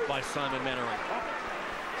tackled by Simon Mannering.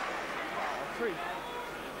 3.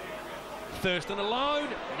 Thurston alone.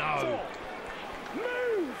 No.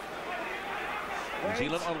 New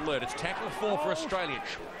Zealand on alert. It's tackle 4 for Australia,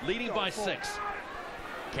 leading by 6.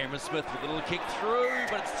 Cameron Smith with a little kick through,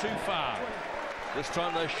 but it's too far. This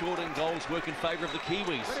time those short end goals work in favour of the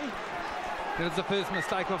Kiwis. It is the first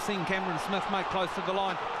mistake I've seen Cameron Smith make close to the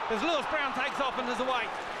line. As Lewis Brown takes off and is away.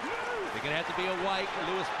 They're going to have to be awake.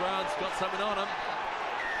 Lewis Brown's got something on him.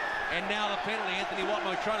 And now the penalty. Anthony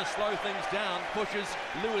Watmo trying to slow things down. Pushes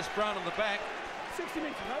Lewis Brown on the back. 60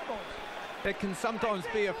 metres, no ball. It can sometimes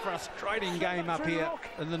be a frustrating game up here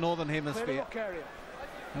in the Northern Hemisphere.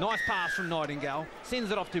 Nice pass from Nightingale.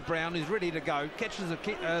 Sends it off to Brown, who's ready to go. Catches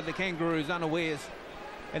the Kangaroos unawares.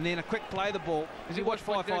 And then a quick play the ball. As you watch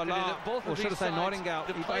Fi-Fi Lar, or should I say Nightingale,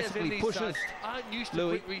 he basically pushes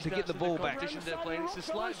Louis to get the ball back. It's a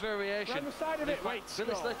slight variation. Billy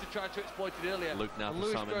Slater tried to exploit it earlier. Luke now for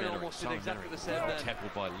Simon Mannering. Simon Mannering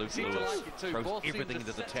tackled by Luke Lewis. Throws everything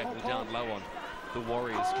into the tackle down low on the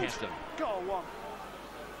Warriors captain.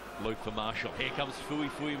 Luke for Marshall. Here comes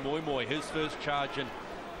Fui Moi Moi, his first charge in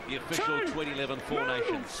the official 2011 Four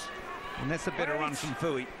Nations. And that's a better run from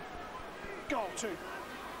Fui.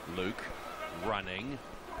 Luke running.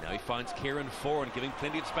 Now he finds Kieran Foran, giving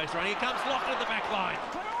plenty of space around. Here comes Lockyer at the back line.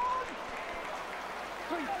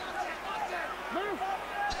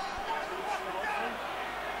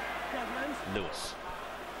 Lewis.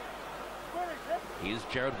 Here's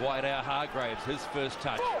Jared Whitehour-Hargraves, his first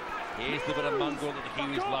touch. Here's the bit of mongrel that the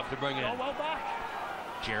Kiwis love to bring in.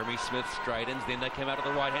 Jeremy Smith straightens, then they come out to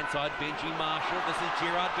the right-hand side. Benji Marshall, this is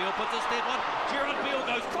Gerard Beale, puts a step on. Gerard Beale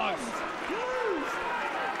goes close.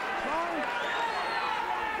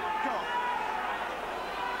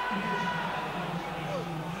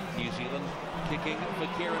 New Zealand kicking for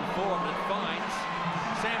Kieran Foran, and finds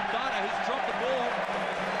Sam Thaiday, who's dropped the ball.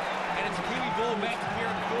 And it's a Kiwi ball back to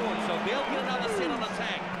Kieran Foran, so they'll get another set on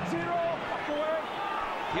attack.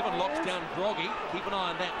 Kevin locks down Groggy. Keep an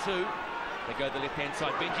eye on that too. They go to the left-hand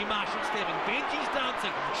side. Benji Marshall stepping. Benji's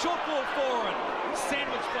dancing. Short ball forward.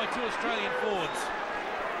 Sandwiched by 2 Australian forwards.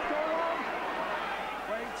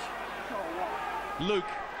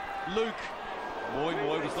 Luke.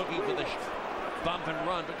 Moi was looking for the bump and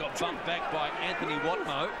run, but got bumped back by Anthony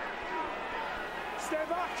Watmo. Step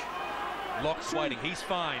back. Locke's waiting. He's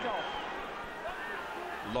fine.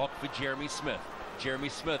 Lock for Jeremy Smith. Jeremy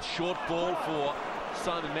Smith, short ball for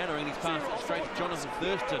Simon Mannering. He's passed it straight to Jonathan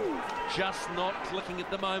Thurston. Just not clicking at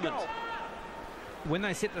the moment. When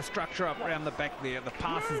they set the structure up around the back there, the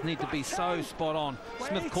passes need to be so spot on.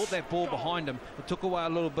 Smith caught that ball behind him. It took away a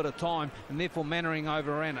little bit of time, and therefore Mannering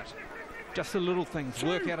overran it. Just the little things.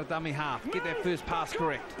 Work out a dummy half. Get that first pass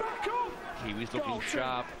correct. Kiwis looking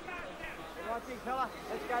sharp.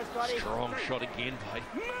 Strong shot again by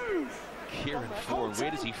Kieran Ford.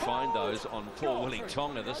 Where does he find those on poor Willie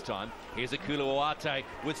Tonga this time? Here's a Kuluoate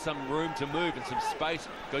with some room to move and some space.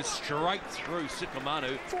 Goes straight through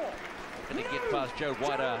Sikamanu. Didn't get past Joe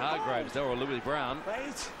White-Hargraves though, or Louis Brown.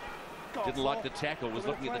 Didn't like the tackle, was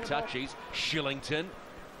looking at the touchies. Shillington,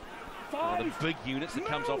 one of the big units that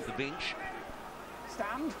comes off the bench.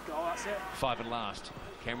 Stand, go, that's it. 5 and last.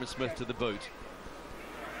 Cameron Smith to the boot.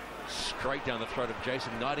 Straight down the throat of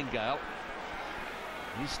Jason Nightingale.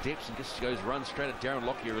 He steps and just runs straight at Darren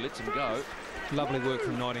Lockyer, who lets him go. Lovely work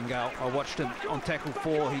from Nightingale. I watched him on tackle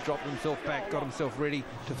 4. He dropped himself back, got himself ready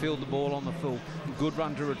to field the ball on the full. Good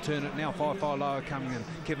run to return it. Now 5 lower coming in.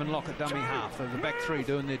 Kevin Lockett dummy half. So the back 3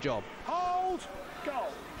 doing their job. Hold, go.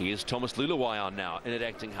 Here's Thomas Luluwai on now in at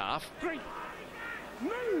acting half. 3,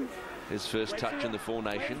 move. His first touch in the Four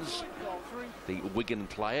Nations. The Wigan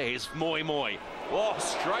player. Here's Moi Moi. Oh,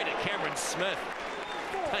 straight at Cameron Smith.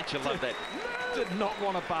 Don't you love that? Did not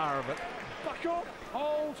want a bar of it. Back up,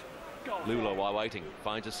 hold, go. Luluwai waiting.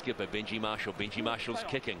 Finds a skipper, Benji Marshall. Benji Marshall's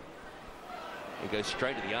kicking. He goes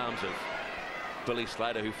straight to the arms of Billy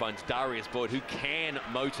Slater, who finds Darius Boyd, who can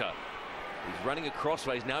motor. He's running a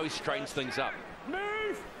crossways. Now he straightens things up.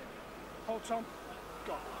 Move. Hold, Tom.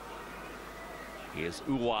 Go. Here's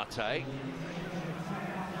Uwate.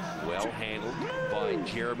 Well handled by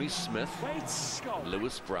Jeremy Smith.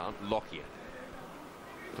 Lewis Brown. Lockyer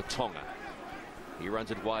for Tonga. He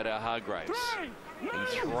runs it wide out Hargraves.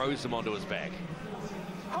 He throws him onto his back.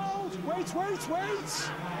 Hold. Wait.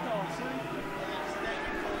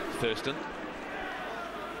 Thurston.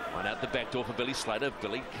 One out the back door for Billy Slater.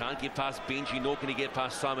 Billy can't get past Benji, nor can he get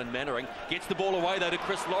past Simon Mannering. Gets the ball away though to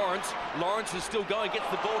Chris Lawrence. Lawrence is still going, gets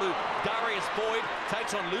the ball to Darius Boyd.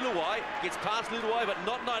 Takes on Luluwai. Gets past Luluwai, but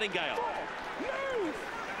not Nightingale. Move.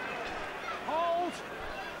 Hold.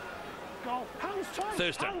 Go. Hands tight.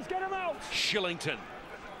 Thurston. Hands, get him out. Shillington.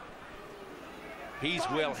 He's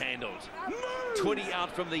well handled. 20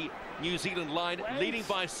 out from the New Zealand line, leading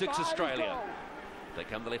by 6 Australia. They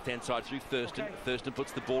come the left-hand side through Thurston. Thurston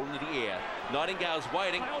puts the ball into the air. Nightingale's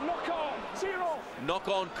waiting. Knock on. 0. Knock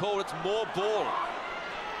on call. It's more ball.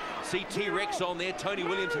 See T-Rex on there. Tony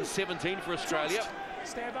Williamson 17 for Australia.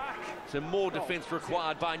 Stay back. So more defence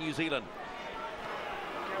required by New Zealand.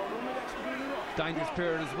 Dangerous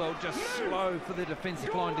period as well. Just slow for the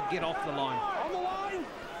defensive line to get off the line. On the line.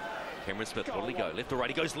 Cameron Smith, where will he go? Left or right?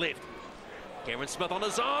 He goes left. Cameron Smith on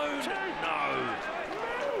his own. No.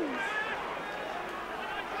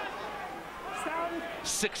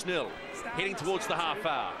 6-0. Heading towards the half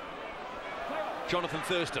hour. Jonathan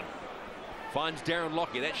Thurston finds Darren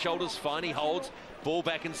Lockyer. That shoulder's fine. He holds. Ball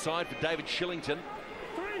back inside for David Shillington.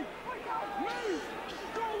 3. Move.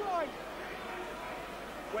 Go right.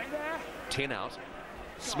 Wait there. 10 out.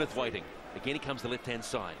 Smith waiting. Again, he comes to the left-hand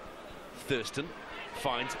side. Thurston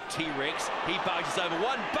finds T-Rex. He barges over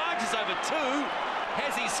 1, barges over 2.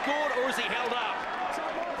 Has he scored or is he held up?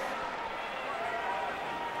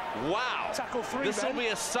 Wow. Tackle 3. This will be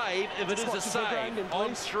a save if it is a save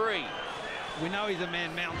on 3. We know he's a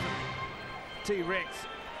man mountain. T-Rex.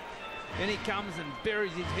 Then he comes and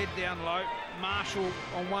buries his head down low. Marshall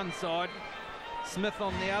on one side, Smith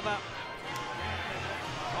on the other.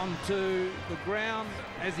 Onto the ground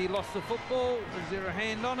as he lost the football. Is there a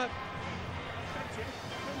hand on it?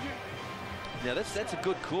 Now that's a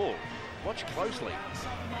good call. Watch closely.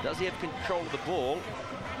 Does he have control of the ball?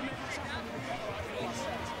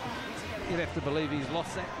 You'd have to believe he's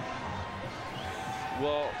lost that.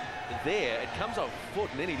 Well, there, it comes off foot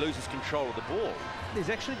and then he loses control of the ball. There's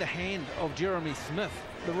actually the hand of Jeremy Smith.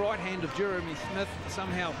 The right hand of Jeremy Smith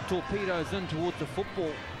somehow torpedoes in towards the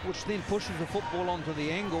football, which then pushes the football onto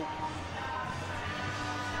the angle.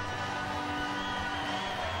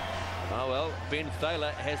 Oh, well, Ben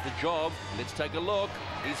Thaler has the job. Let's take a look.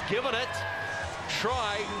 He's given it.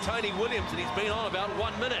 Try Tony Williams, and he's been on about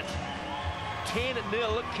 1 minute.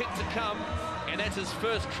 10-0, kick to come, and that's his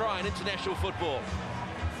first try in international football.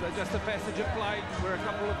 So just a passage of play where a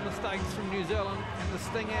couple of mistakes from New Zealand and the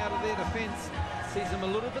sting out of their defence sees them a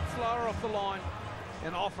little bit slower off the line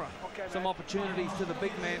and offer some opportunities to the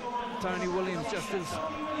big man, Tony Williams, just his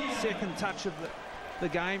second touch of the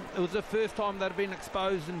game. It was the first time they'd been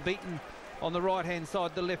exposed and beaten on the right-hand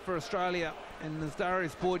side, the left for Australia. And as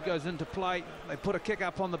Darius Boyd goes into play, they put a kick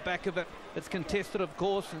up on the back of it. It's contested, of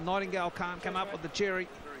course, and Nightingale can't come up with the cherry.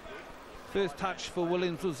 First touch for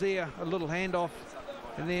Williams was there, a little handoff,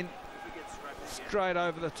 and then straight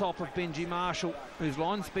over the top of Benji Marshall, whose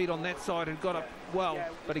line speed on that side had got up well,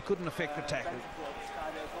 but he couldn't affect the tackle.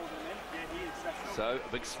 So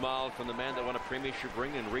a big smile from the man that won a premiership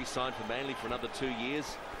ring and re-signed for Manly for another 2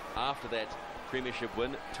 years after that premiership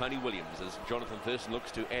win, Tony Williams, as Jonathan Thurston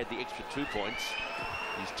looks to add the extra 2 points.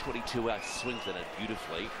 He's 22 out, swings at it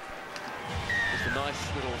beautifully. Just a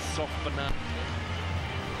nice little soft banana.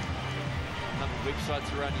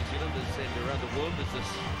 Websites around New Zealand and around the world, there's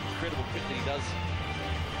this incredible kick that he does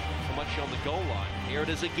from much on the goal line. Here it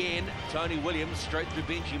is again, Tony Williams straight through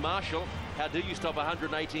Benji Marshall. How do you stop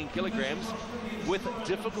 118 kilograms? With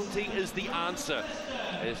difficulty is the answer,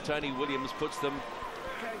 as Tony Williams puts them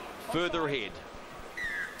further ahead.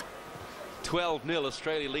 12-0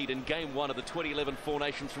 Australia lead in game 1 of the 2011 Four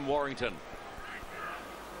Nations from Warrington.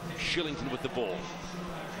 Shillington with the ball.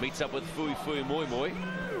 Meets up with Fui Moi Moi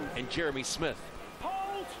and Jeremy Smith.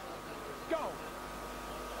 Hold. Go.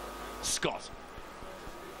 Scott.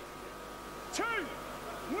 2.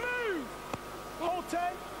 Move. Hold 10.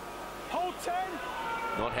 Hold 10.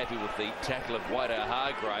 Not happy with the tackle of Waida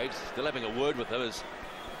Hargraves. Still having a word with him as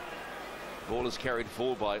ball is carried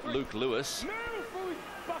forward by Luke Lewis. Move, Fui.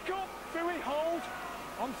 Back up. Fui, hold.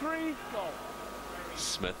 On 3, go.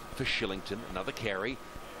 Smith for Shillington. Another carry.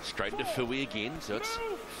 Straight to Fui again. So it's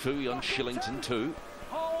Fui on Shillington 2.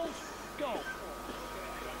 Hold. Go.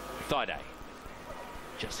 Thaiday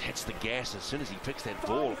just hits the gas as soon as he picks that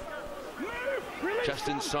ball. Just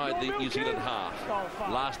inside the New Zealand half.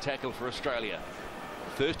 Last tackle for Australia.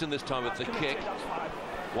 Thurston this time with the kick.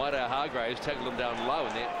 Waida Hargraves tackled him down low,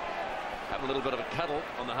 and there having a little bit of a cuddle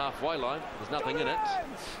on the halfway line. There's nothing in it.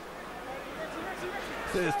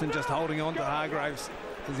 Thurston just holding on to Hargraves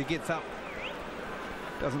as he gets up.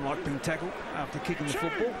 Doesn't like being tackled after kicking the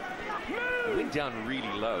football. It went down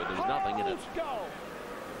really low. There was nothing in it.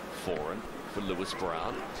 Foreign for Lewis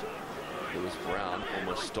Brown. Lewis Brown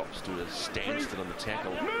almost stops to a standstill on the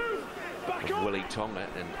tackle of Willie Tonga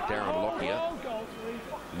and Darren Lockyer.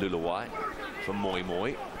 Luluwai for Moi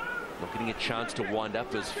Moi. Not getting a chance to wind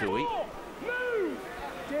up as Fui.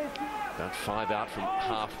 About 5 out from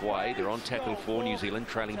halfway. They're on tackle for New Zealand,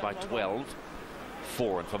 trailing by 12.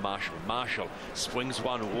 Foreign for Marshall. Marshall swings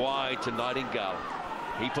one wide to Nightingale.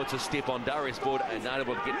 He puts a step on Darius Boyd and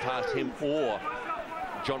unable to get past him or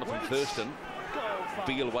Jonathan Thurston.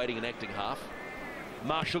 Beale waiting in acting half.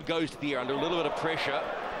 Marshall goes to the air under a little bit of pressure.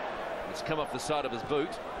 It's come off the side of his boot.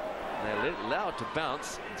 And they allow it to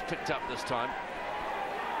bounce. It's picked up this time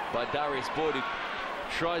by Darius Boyd, who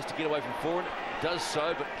tries to get away from Foreign. Does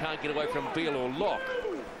so, but can't get away from Beale or Locke.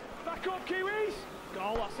 Back up, Kiwis.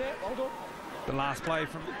 Goal, that's it. Well done. The last play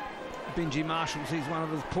from Benji Marshall sees one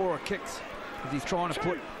of his poorer kicks as he's trying to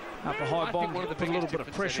put up a high bomb, put a little bit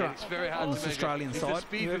of pressure on this Australian side.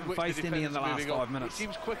 We haven't faced any in the last 5 minutes. It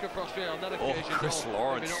seems quicker for Australia on that occasion. Chris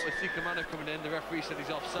Lawrence. Not with Sikamano coming in, the referee said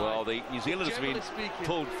he's offside. Well, the New Zealanders have been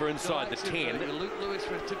pulled for inside the 10.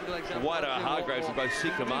 Waida Hargraves and both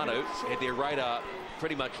Sikamano had their radar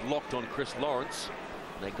pretty much locked on Chris Lawrence.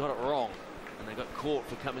 And they got it wrong. And they got caught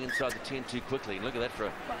for coming inside the 10 too quickly. And look at that for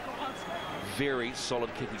a very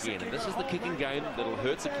solid kick again. And this is the kicking game that'll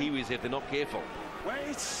hurt the Kiwis if they're not careful.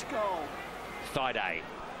 Wait, go. Thaiday.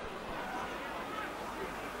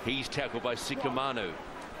 He's tackled by Sikamanu.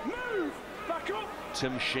 Move. Back up.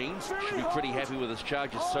 Tim Sheens should be pretty happy with his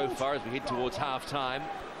charges so far as we head towards half-time.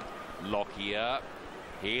 Lockyer.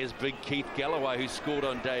 Here's big Keith Galloway, who scored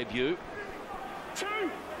on debut. 2.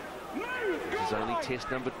 Move. This is only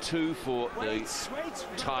test number 2 for the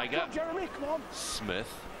Tiger. Jeremy, come on.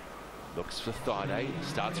 Smith looks for Thaiday,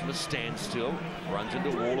 starts from a standstill, runs into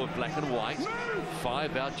a wall of black and white.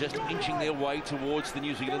 5 out, just inching their way towards the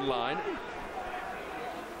New Zealand line.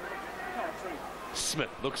 Smith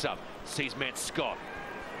looks up, sees Matt Scott,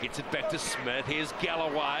 gets it back to Smith. Here's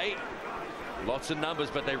Galloway. Lots of numbers,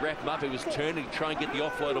 but they wrap him up. He was turning to try and get the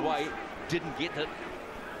offload away. Didn't get it.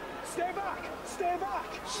 Stay back. Stay back.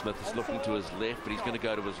 Smith is looking to his left, but he's going to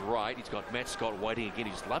go to his right. He's got Matt Scott waiting again.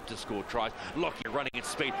 He's loved to score tries. Lockyer running at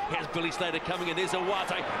speed. Here's Billy Slater coming in. There's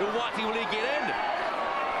Awate. Awate, will he get in?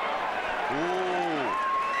 Ooh,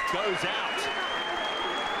 goes out.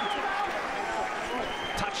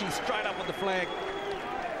 Touching straight up with the flag.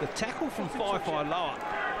 The tackle from Whai Lower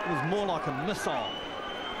was more like a missile.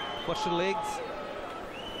 Watch the legs.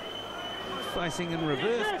 Facing in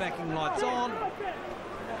reverse, backing lights on.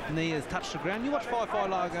 Knee has touched the ground. You watch Whai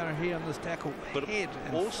Lower going here on this tackle, but head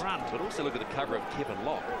and also, front. But also look at the cover of Kevin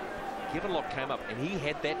Locke. Kevin Locke came up and he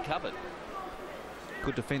had that covered.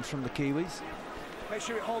 Good defence from the Kiwis. Make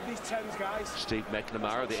sure you hold these 10s, guys. Steve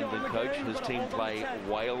McNamara, the England coach, his team play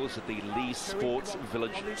Wales at the Lee Sports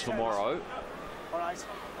Village tomorrow. All right.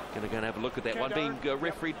 Going to go and have a look at that one, being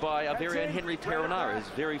refereed by our very own Henry Taranara, his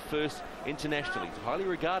very first internationally. He's highly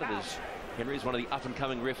regarded as Henry is one of the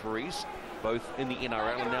up-and-coming referees, both in the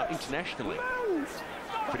NRL and now internationally.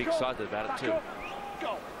 Pretty excited about it too.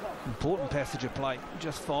 Important passage of play,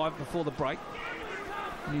 just 5 before the break.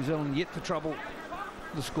 New Zealand yet to trouble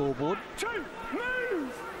the scoreboard.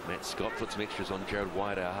 Matt Scott put some extras on Jared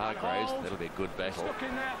White-Hargraves. That'll be a good battle. Stuck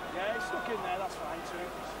in there. Yeah, he's stuck in there. That's fine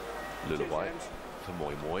too. Lula White for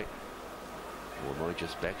Moi Moi. Moi Moi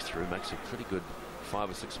just backs through, makes a pretty good 5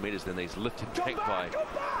 or 6 metres. Then he's lifted back by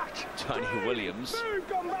Tony Williams.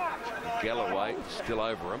 Galloway still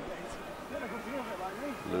over him.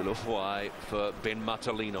 Lula White for Ben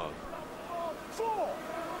Martellino.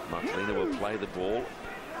 Martellino will play the ball.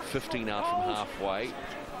 15 out from halfway.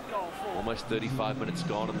 Almost 35 minutes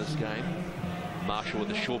gone in this game. Marshall with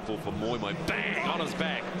the short ball for Moi Moi. Bang! On his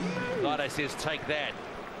back. Lide says, take that.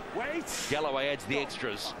 Galloway adds the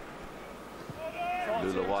extras.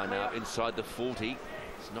 Lulawai now inside the 40.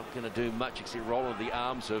 It's not going to do much except roll on the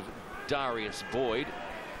arms of Darius Boyd.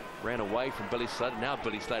 Ran away from Billy Slater. Now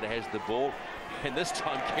Billy Slater has the ball. And this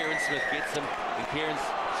time Kieran Smith gets him. And Kieran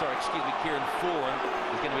Foran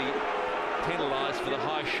is going to be penalised for the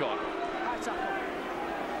high shot.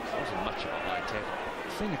 Wasn't much of a high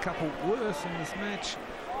tackle. Seen a couple worse in this match.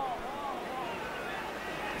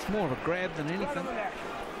 It's more of a grab than anything.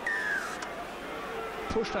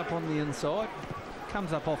 Pushed up on the inside,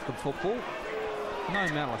 comes up off the football. No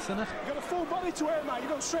malice in it. You've got a full body to air, man. You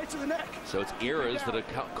go straight to the neck. So it's errors that are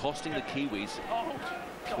costing the Kiwis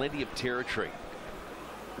plenty of territory.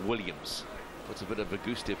 Williams puts a bit of a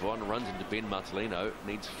goose step on, runs into Ben Martellino.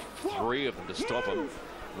 Needs 3 of them to stop him.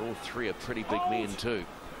 And all 3 are pretty big men too.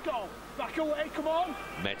 Go. Back away, come on.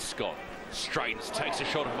 Matt Scott straightens, takes a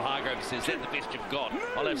shot from Hargrave, says, "That's the best you've got.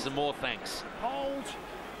 I'll have some more, thanks." Hold.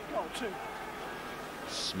 Go 2.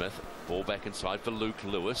 Smith, ball back inside for Luke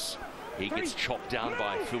Lewis. He gets chopped down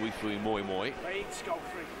by Fui Moi Moi. Go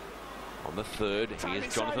 3. On the 3rd,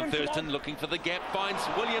 here's Jonathan Thurston looking for the gap, finds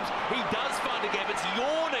Williams. He does find a gap. It's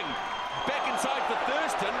yawning. Back inside for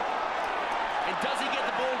Thurston. And does he get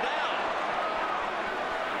the ball down?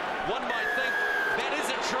 One might think that is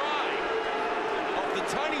a try of the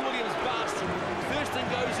Tony Williams bust. Thurston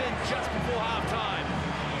goes in just before half-time.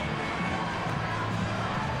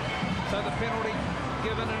 So the penalty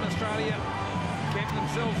given in Australia kept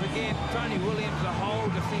themselves again. Tony Williams, the hole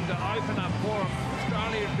just seemed to open up for him.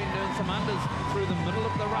 Australia had been doing some unders through the middle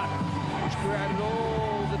of the ruck, which created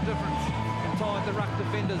all the difference and tied the ruck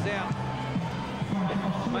defenders out,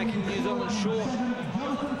 making New Zealand short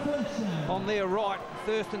on their right.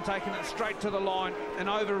 Thurston taking it straight to the line. An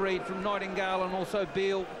overread from Nightingale, and also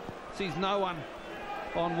Beale sees no one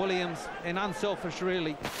on Williams, and unselfish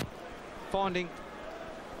really, finding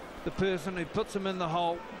the person who puts him in the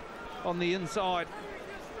hole on the inside.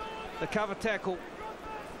 The cover tackle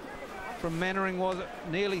from Mannering was it,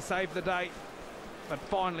 nearly saved the day, but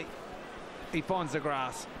finally he finds the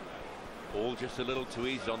grass. All just a little too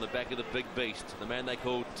easy on the back of the big beast, the man they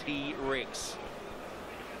call T-Rex.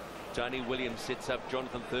 Tony Williams sets up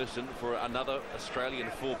Jonathan Thurston for another Australian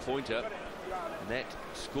 4-pointer. And that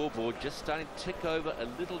scoreboard just starting to tick over a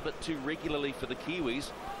little bit too regularly for the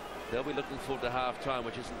Kiwis. They'll be looking forward to half-time,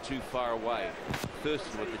 which isn't too far away.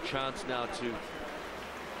 Thurston with the chance now to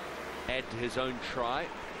add to his own try.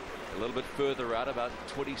 A little bit further out, about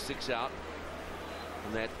 26 out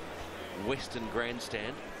from that Western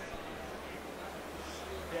grandstand.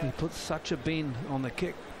 He puts such a bend on the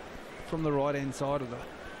kick from the right-hand side of the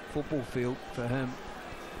football field for him.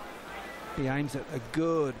 He aims at a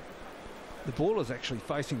good... The ball is actually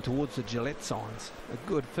facing towards the Gillette signs. A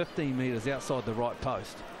good 15 metres outside the right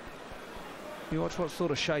post. You watch what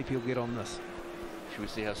sort of shape he'll get on this. Should we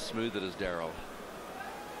see how smooth it is, Daryl?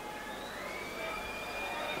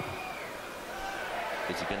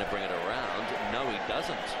 Is he going to bring it around? No, he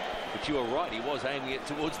doesn't. But you were right, he was aiming it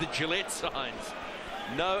towards the Gillette signs.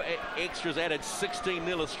 No extras added.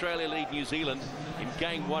 16-0 Australia lead New Zealand in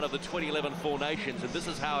game 1 of the 2011 Four Nations, and this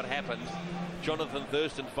is how it happened. Jonathan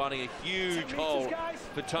Thurston finding a huge hole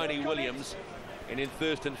for Tony Williams, and then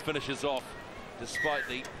Thurston finishes off despite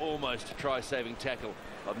the almost try-saving tackle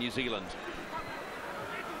of New Zealand.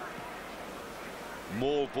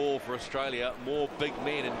 More ball for Australia, more big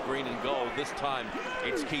men in green and gold. This time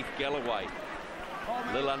it's Keith Galloway.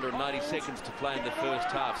 A little under 90 seconds to play in the first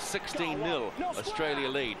half. 16-0 Australia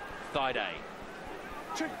lead. Thigh day.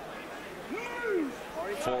 Move!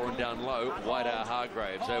 Four and down low, Waidea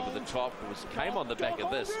Hargraves over the top. Came on the back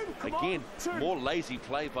of this. Again, more lazy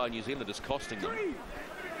play by New Zealand is costing them.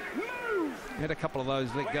 Had a couple of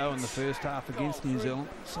those let go in the first half against New Zealand,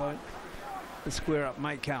 so the square up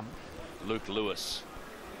may come. Luke Lewis.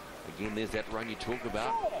 Again, there's that run you talk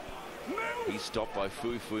about. He's stopped by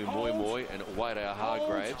Fuifui Moimoi and Waidea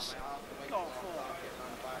Hargraves.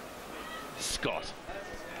 Scott.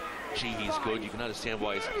 Gee, he's good. You can understand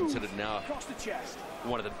why he's considered now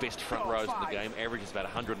one of the best front rows in the game. Averages about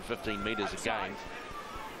 115 metres a game.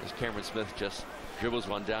 As Cameron Smith just dribbles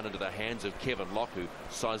one down into the hands of Kevin Locke, who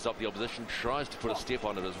sizes up the opposition, tries to put a step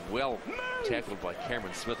on it as well. Tackled by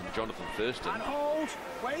Cameron Smith and Jonathan Thurston.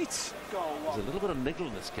 There's a little bit of niggle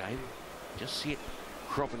in this game. Just see it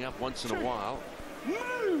cropping up once in a while.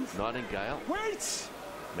 Nightingale.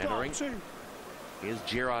 Mannering. Here's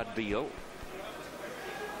Gerard Beale.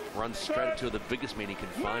 Runs straight into the biggest man he can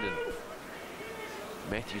find in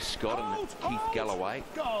Matthew Scott and Keith Galloway.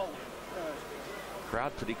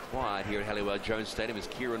 Crowd pretty quiet here at Halliwell Jones Stadium as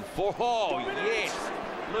Kieran Ford. Oh, yes!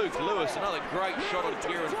 Luke Lewis, another great shot on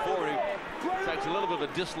Kieran Ford, who takes a little bit of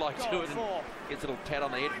a dislike to it and gets a little pat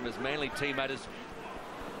on the head from his Manly teammate as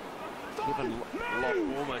Kevin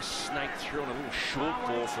Locke almost snaked through on a little short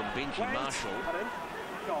ball from Benji Marshall.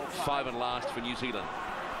 5 and last for New Zealand.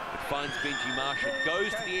 It finds Benji Marshall,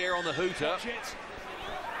 goes to the air on the hooter.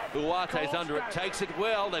 Uate's under it, takes it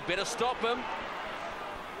well. They better stop him.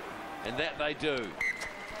 And that they do.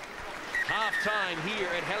 Half-time here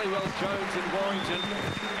at Halliwell Jones in Warrington,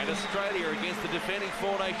 and Australia against the defending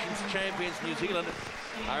Four Nations champions New Zealand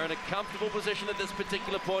are in a comfortable position at this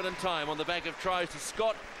particular point in time on the back of tries to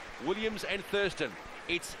Scott, Williams and Thurston.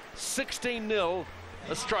 It's 16-0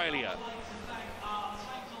 Australia.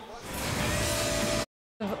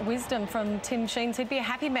 Wisdom from Tim Sheens. He'd be a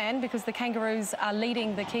happy man because the Kangaroos are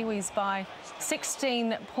leading the Kiwis by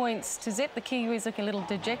 16 points to zip. The Kiwis look a little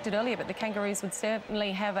dejected earlier, but the Kangaroos would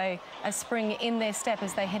certainly have a spring in their step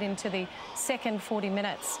as they head into the second 40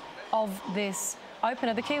 minutes of this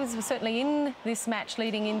opener. The Kiwis were certainly in this match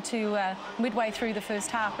leading into midway through the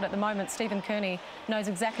first half, but at the moment Stephen Kearney knows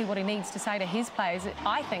exactly what he needs to say to his players.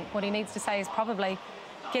 I think what he needs to say is probably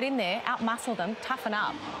get in there, out-muscle them, toughen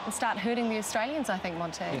up, and start hurting the Australians, I think,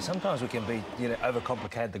 Monte. Yeah, sometimes we can be,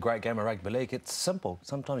 overcomplicate the great game of rugby league. It's simple.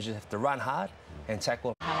 Sometimes you have to run hard and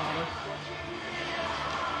tackle.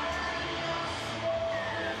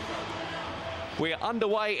 We're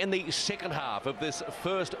underway in the second half of this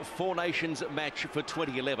first Four Nations match for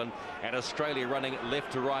 2011, and Australia running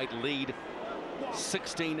left to right lead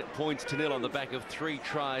 16 points to nil on the back of 3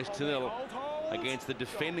 tries to nil against the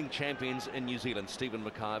defending champions in New Zealand, Stephen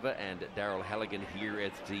McIver and Daryl Halligan here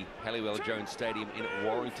at the Halliwell Jones Stadium in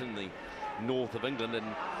Warrington, the north of England. And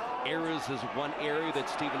errors is one area that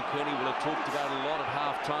Stephen Kearney will have talked about a lot at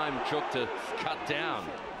half-time, Chuck, to cut down.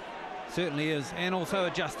 Certainly is, and also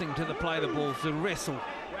adjusting to the play of the balls, the wrestle.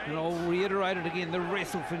 And I'll reiterate it again, the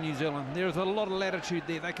wrestle for New Zealand. There's a lot of latitude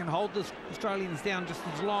there. They can hold the Australians down just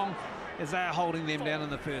as long as they are holding them down in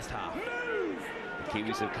the first half. The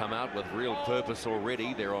Kiwis have come out with real purpose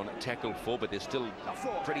already. They're on tackle 4, but they're still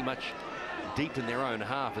pretty much deep in their own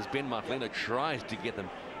half as Ben Martlina tries to get them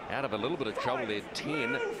out of a little bit of trouble. They're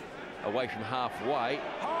 10 away from halfway,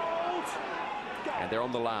 and they're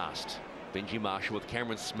on the last. Benji Marshall with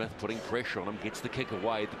Cameron Smith putting pressure on him, gets the kick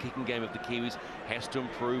away. The kicking game of the Kiwis has to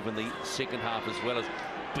improve in the second half as well, as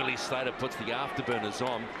Billy Slater puts the afterburners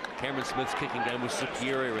on. Cameron Smith's kicking game was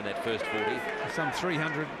superior in that first 40. Some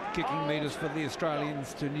 300 kicking metres for the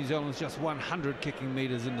Australians to New Zealand's just 100 kicking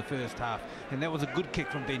metres in the first half. And that was a good kick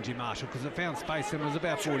from Benji Marshall because it found space and it was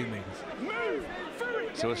about 40 metres.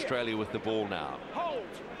 So Australia with the ball now.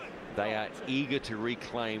 They are eager to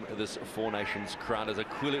reclaim this Four Nations crown as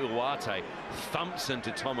Aquila Uate thumps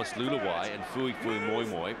into Thomas Luluwai and Fuifui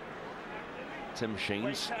Moimoi. Tim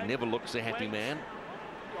Sheens never looks a happy man.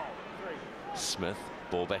 Smith,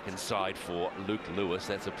 ball back inside for Luke Lewis.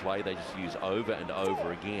 That's a play they just use over and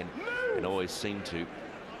over again and always seem to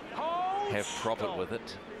have profit with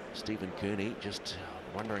it. Stephen Kearney just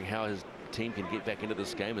wondering how his team can get back into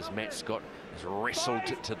this game as Matt Scott is wrestled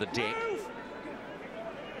to the deck.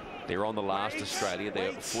 They're on the last, Australia.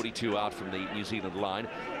 They're 42 out from the New Zealand line.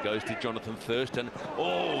 Goes to Jonathan Thurston.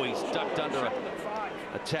 Oh, he's ducked under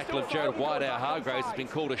a tackle of Jared Waidea Hargraves. Has been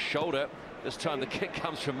called a shoulder. This time the kick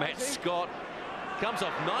comes from Matt Scott. Comes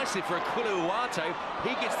off nicely for Aquila Uate.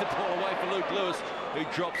 He gets the ball away for Luke Lewis, who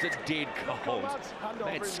drops it dead cold.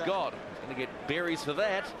 Matt Scott is going to get berries for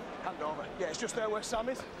that. Yeah, it's just there where Sam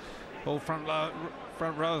is. All front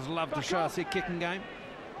rowers love to show us their kicking game.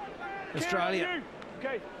 Australia.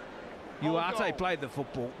 Uate played the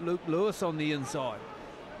football. Luke Lewis on the inside.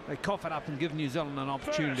 they cough it up and give New Zealand an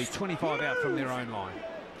opportunity. 25 out from their own line.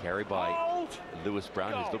 Carried by Lewis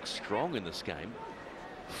Brown, who's looked strong in this game.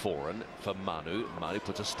 Foreign for Manu. Manu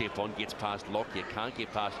puts a step on, gets past Lockyer, can't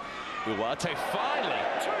get past Uwate. Finally,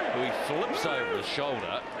 who he flips over his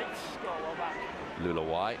shoulder.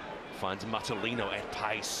 Lulawai finds Matalino at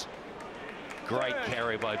pace. Great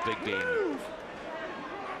carry by Big Ben.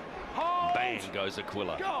 Bang goes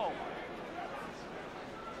Aquila.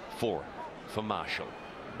 Foreign for Marshall.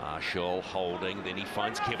 Marshall holding, then he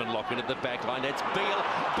finds Kevin Lockett at the back line. That's Beale.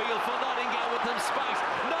 Beale for Nightingale with him space.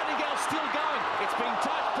 Nightingale still going. It's been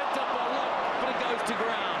touched, picked up by Locke, but it goes to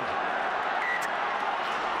ground.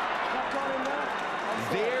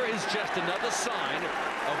 There is just another sign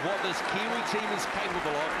of what this Kiwi team is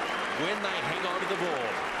capable of when they hang on to the ball.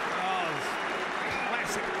 Oh,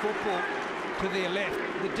 classic football to their left.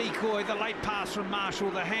 The decoy, the late pass from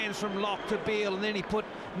Marshall, the hands from Locke to Beale, and then he put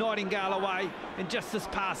Nightingale away. And just this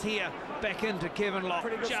pass here, back into Kevin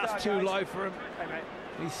Locke, just too low for him.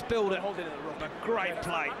 He spilled it, but great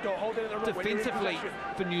play defensively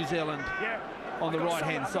for New Zealand on the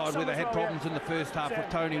right-hand side, where they had problems in the first half with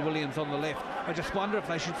Tony Williams on the left. I just wonder if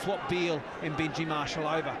they should swap Beale and Benji Marshall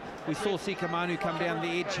over. We saw Sika Manu come down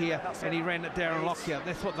the edge here, and he ran at Darren Lockyer.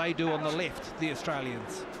 That's what they do on the left, the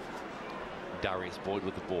Australians. Darius Boyd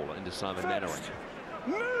with the ball into Simon Mannering.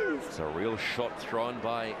 It's a real shot thrown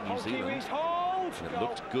by New Zealand. And it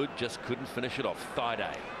looked good, just couldn't finish it off.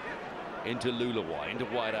 Thaiday into Lulawai, into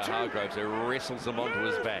Waida Hargroves, who wrestles him onto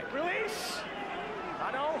his back. Release.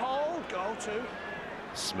 I know, hold, go to.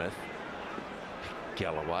 Smith.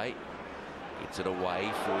 Galloway gets it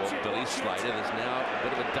away for Billy Slater. There's now a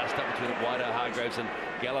bit of a dust up between Waida Hargroves and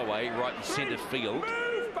Galloway right in centre field.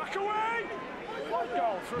 Move, back away.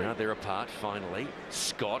 Now they're apart finally.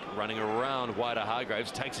 Scott running around Waida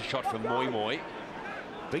Hargroves, takes a shot from Moi Moi.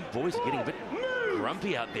 Big boys are getting a bit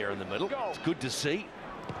grumpy out there in the middle. It's good to see.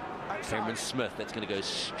 Cameron Smith, that's going to go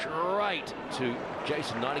straight to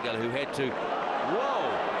Jason Nightingale, who had to,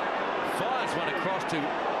 fires one across to,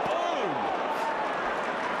 boom!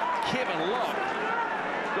 Kevin Locke.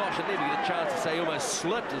 Gosh, I never get a chance to say he almost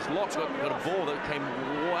slipped as Locke got a ball that came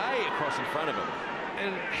way across in front of him.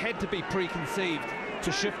 And it had to be preconceived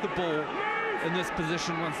to shift the ball in this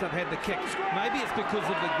position once they've had the kick. Maybe it's because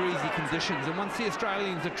of the greasy conditions, and once the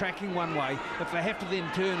Australians are tracking one way, if they have to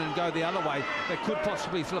then turn and go the other way, they could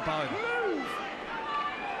possibly slip over.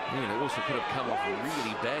 Yeah, it also could have come off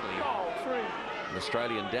really badly. An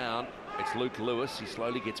Australian down. It's Luke Lewis. He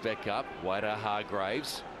slowly gets back up. Waida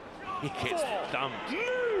Hargraves. He gets thumped.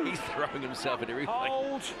 He's throwing himself at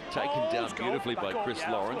everything. Taken down beautifully by Chris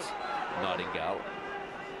Lawrence. Nightingale.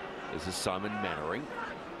 This is Simon Mannering.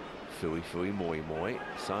 Fui Moi Moi.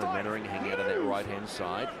 Simon Mannering hanging out on that right-hand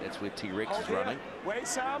side. That's where T-Rex is running. Wait,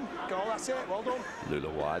 Sam. Go, that's it. Well done.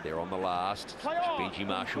 Lulawai, they're on the last. Benji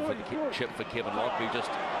Marshall for the chip for Kevin Locke, who just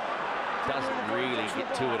doesn't really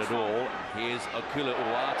get to it at all. Here's Akula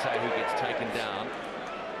Uwate, who gets taken down.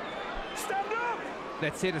 Stand up.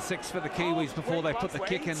 That set of 6 for the Kiwis before they put the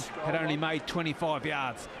kick in had only made 25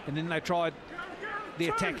 yards. And then they tried the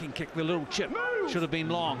attacking kick, the little chip. Should have been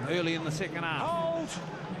long early in the second half. Hold.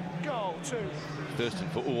 Go, 2. Thurston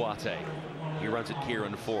for Uwate. He runs at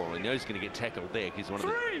Kieran Forrell. He knows he's going to get tackled there. He's one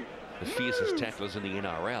of the fiercest tacklers in the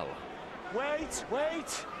NRL. Wait.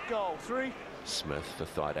 Go, 3. Smith for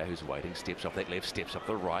Thaiday, who's waiting, steps off that left, steps up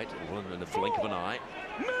the right, all in the blink of an eye.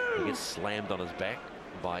 He gets slammed on his back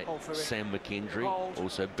by Sam McKendry,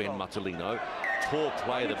 also Ben Matalino. Poor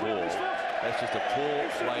play of the ball. That's just a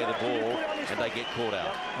poor play of the ball, and they get caught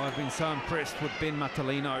out. I've been so impressed with Ben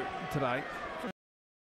Matalino today.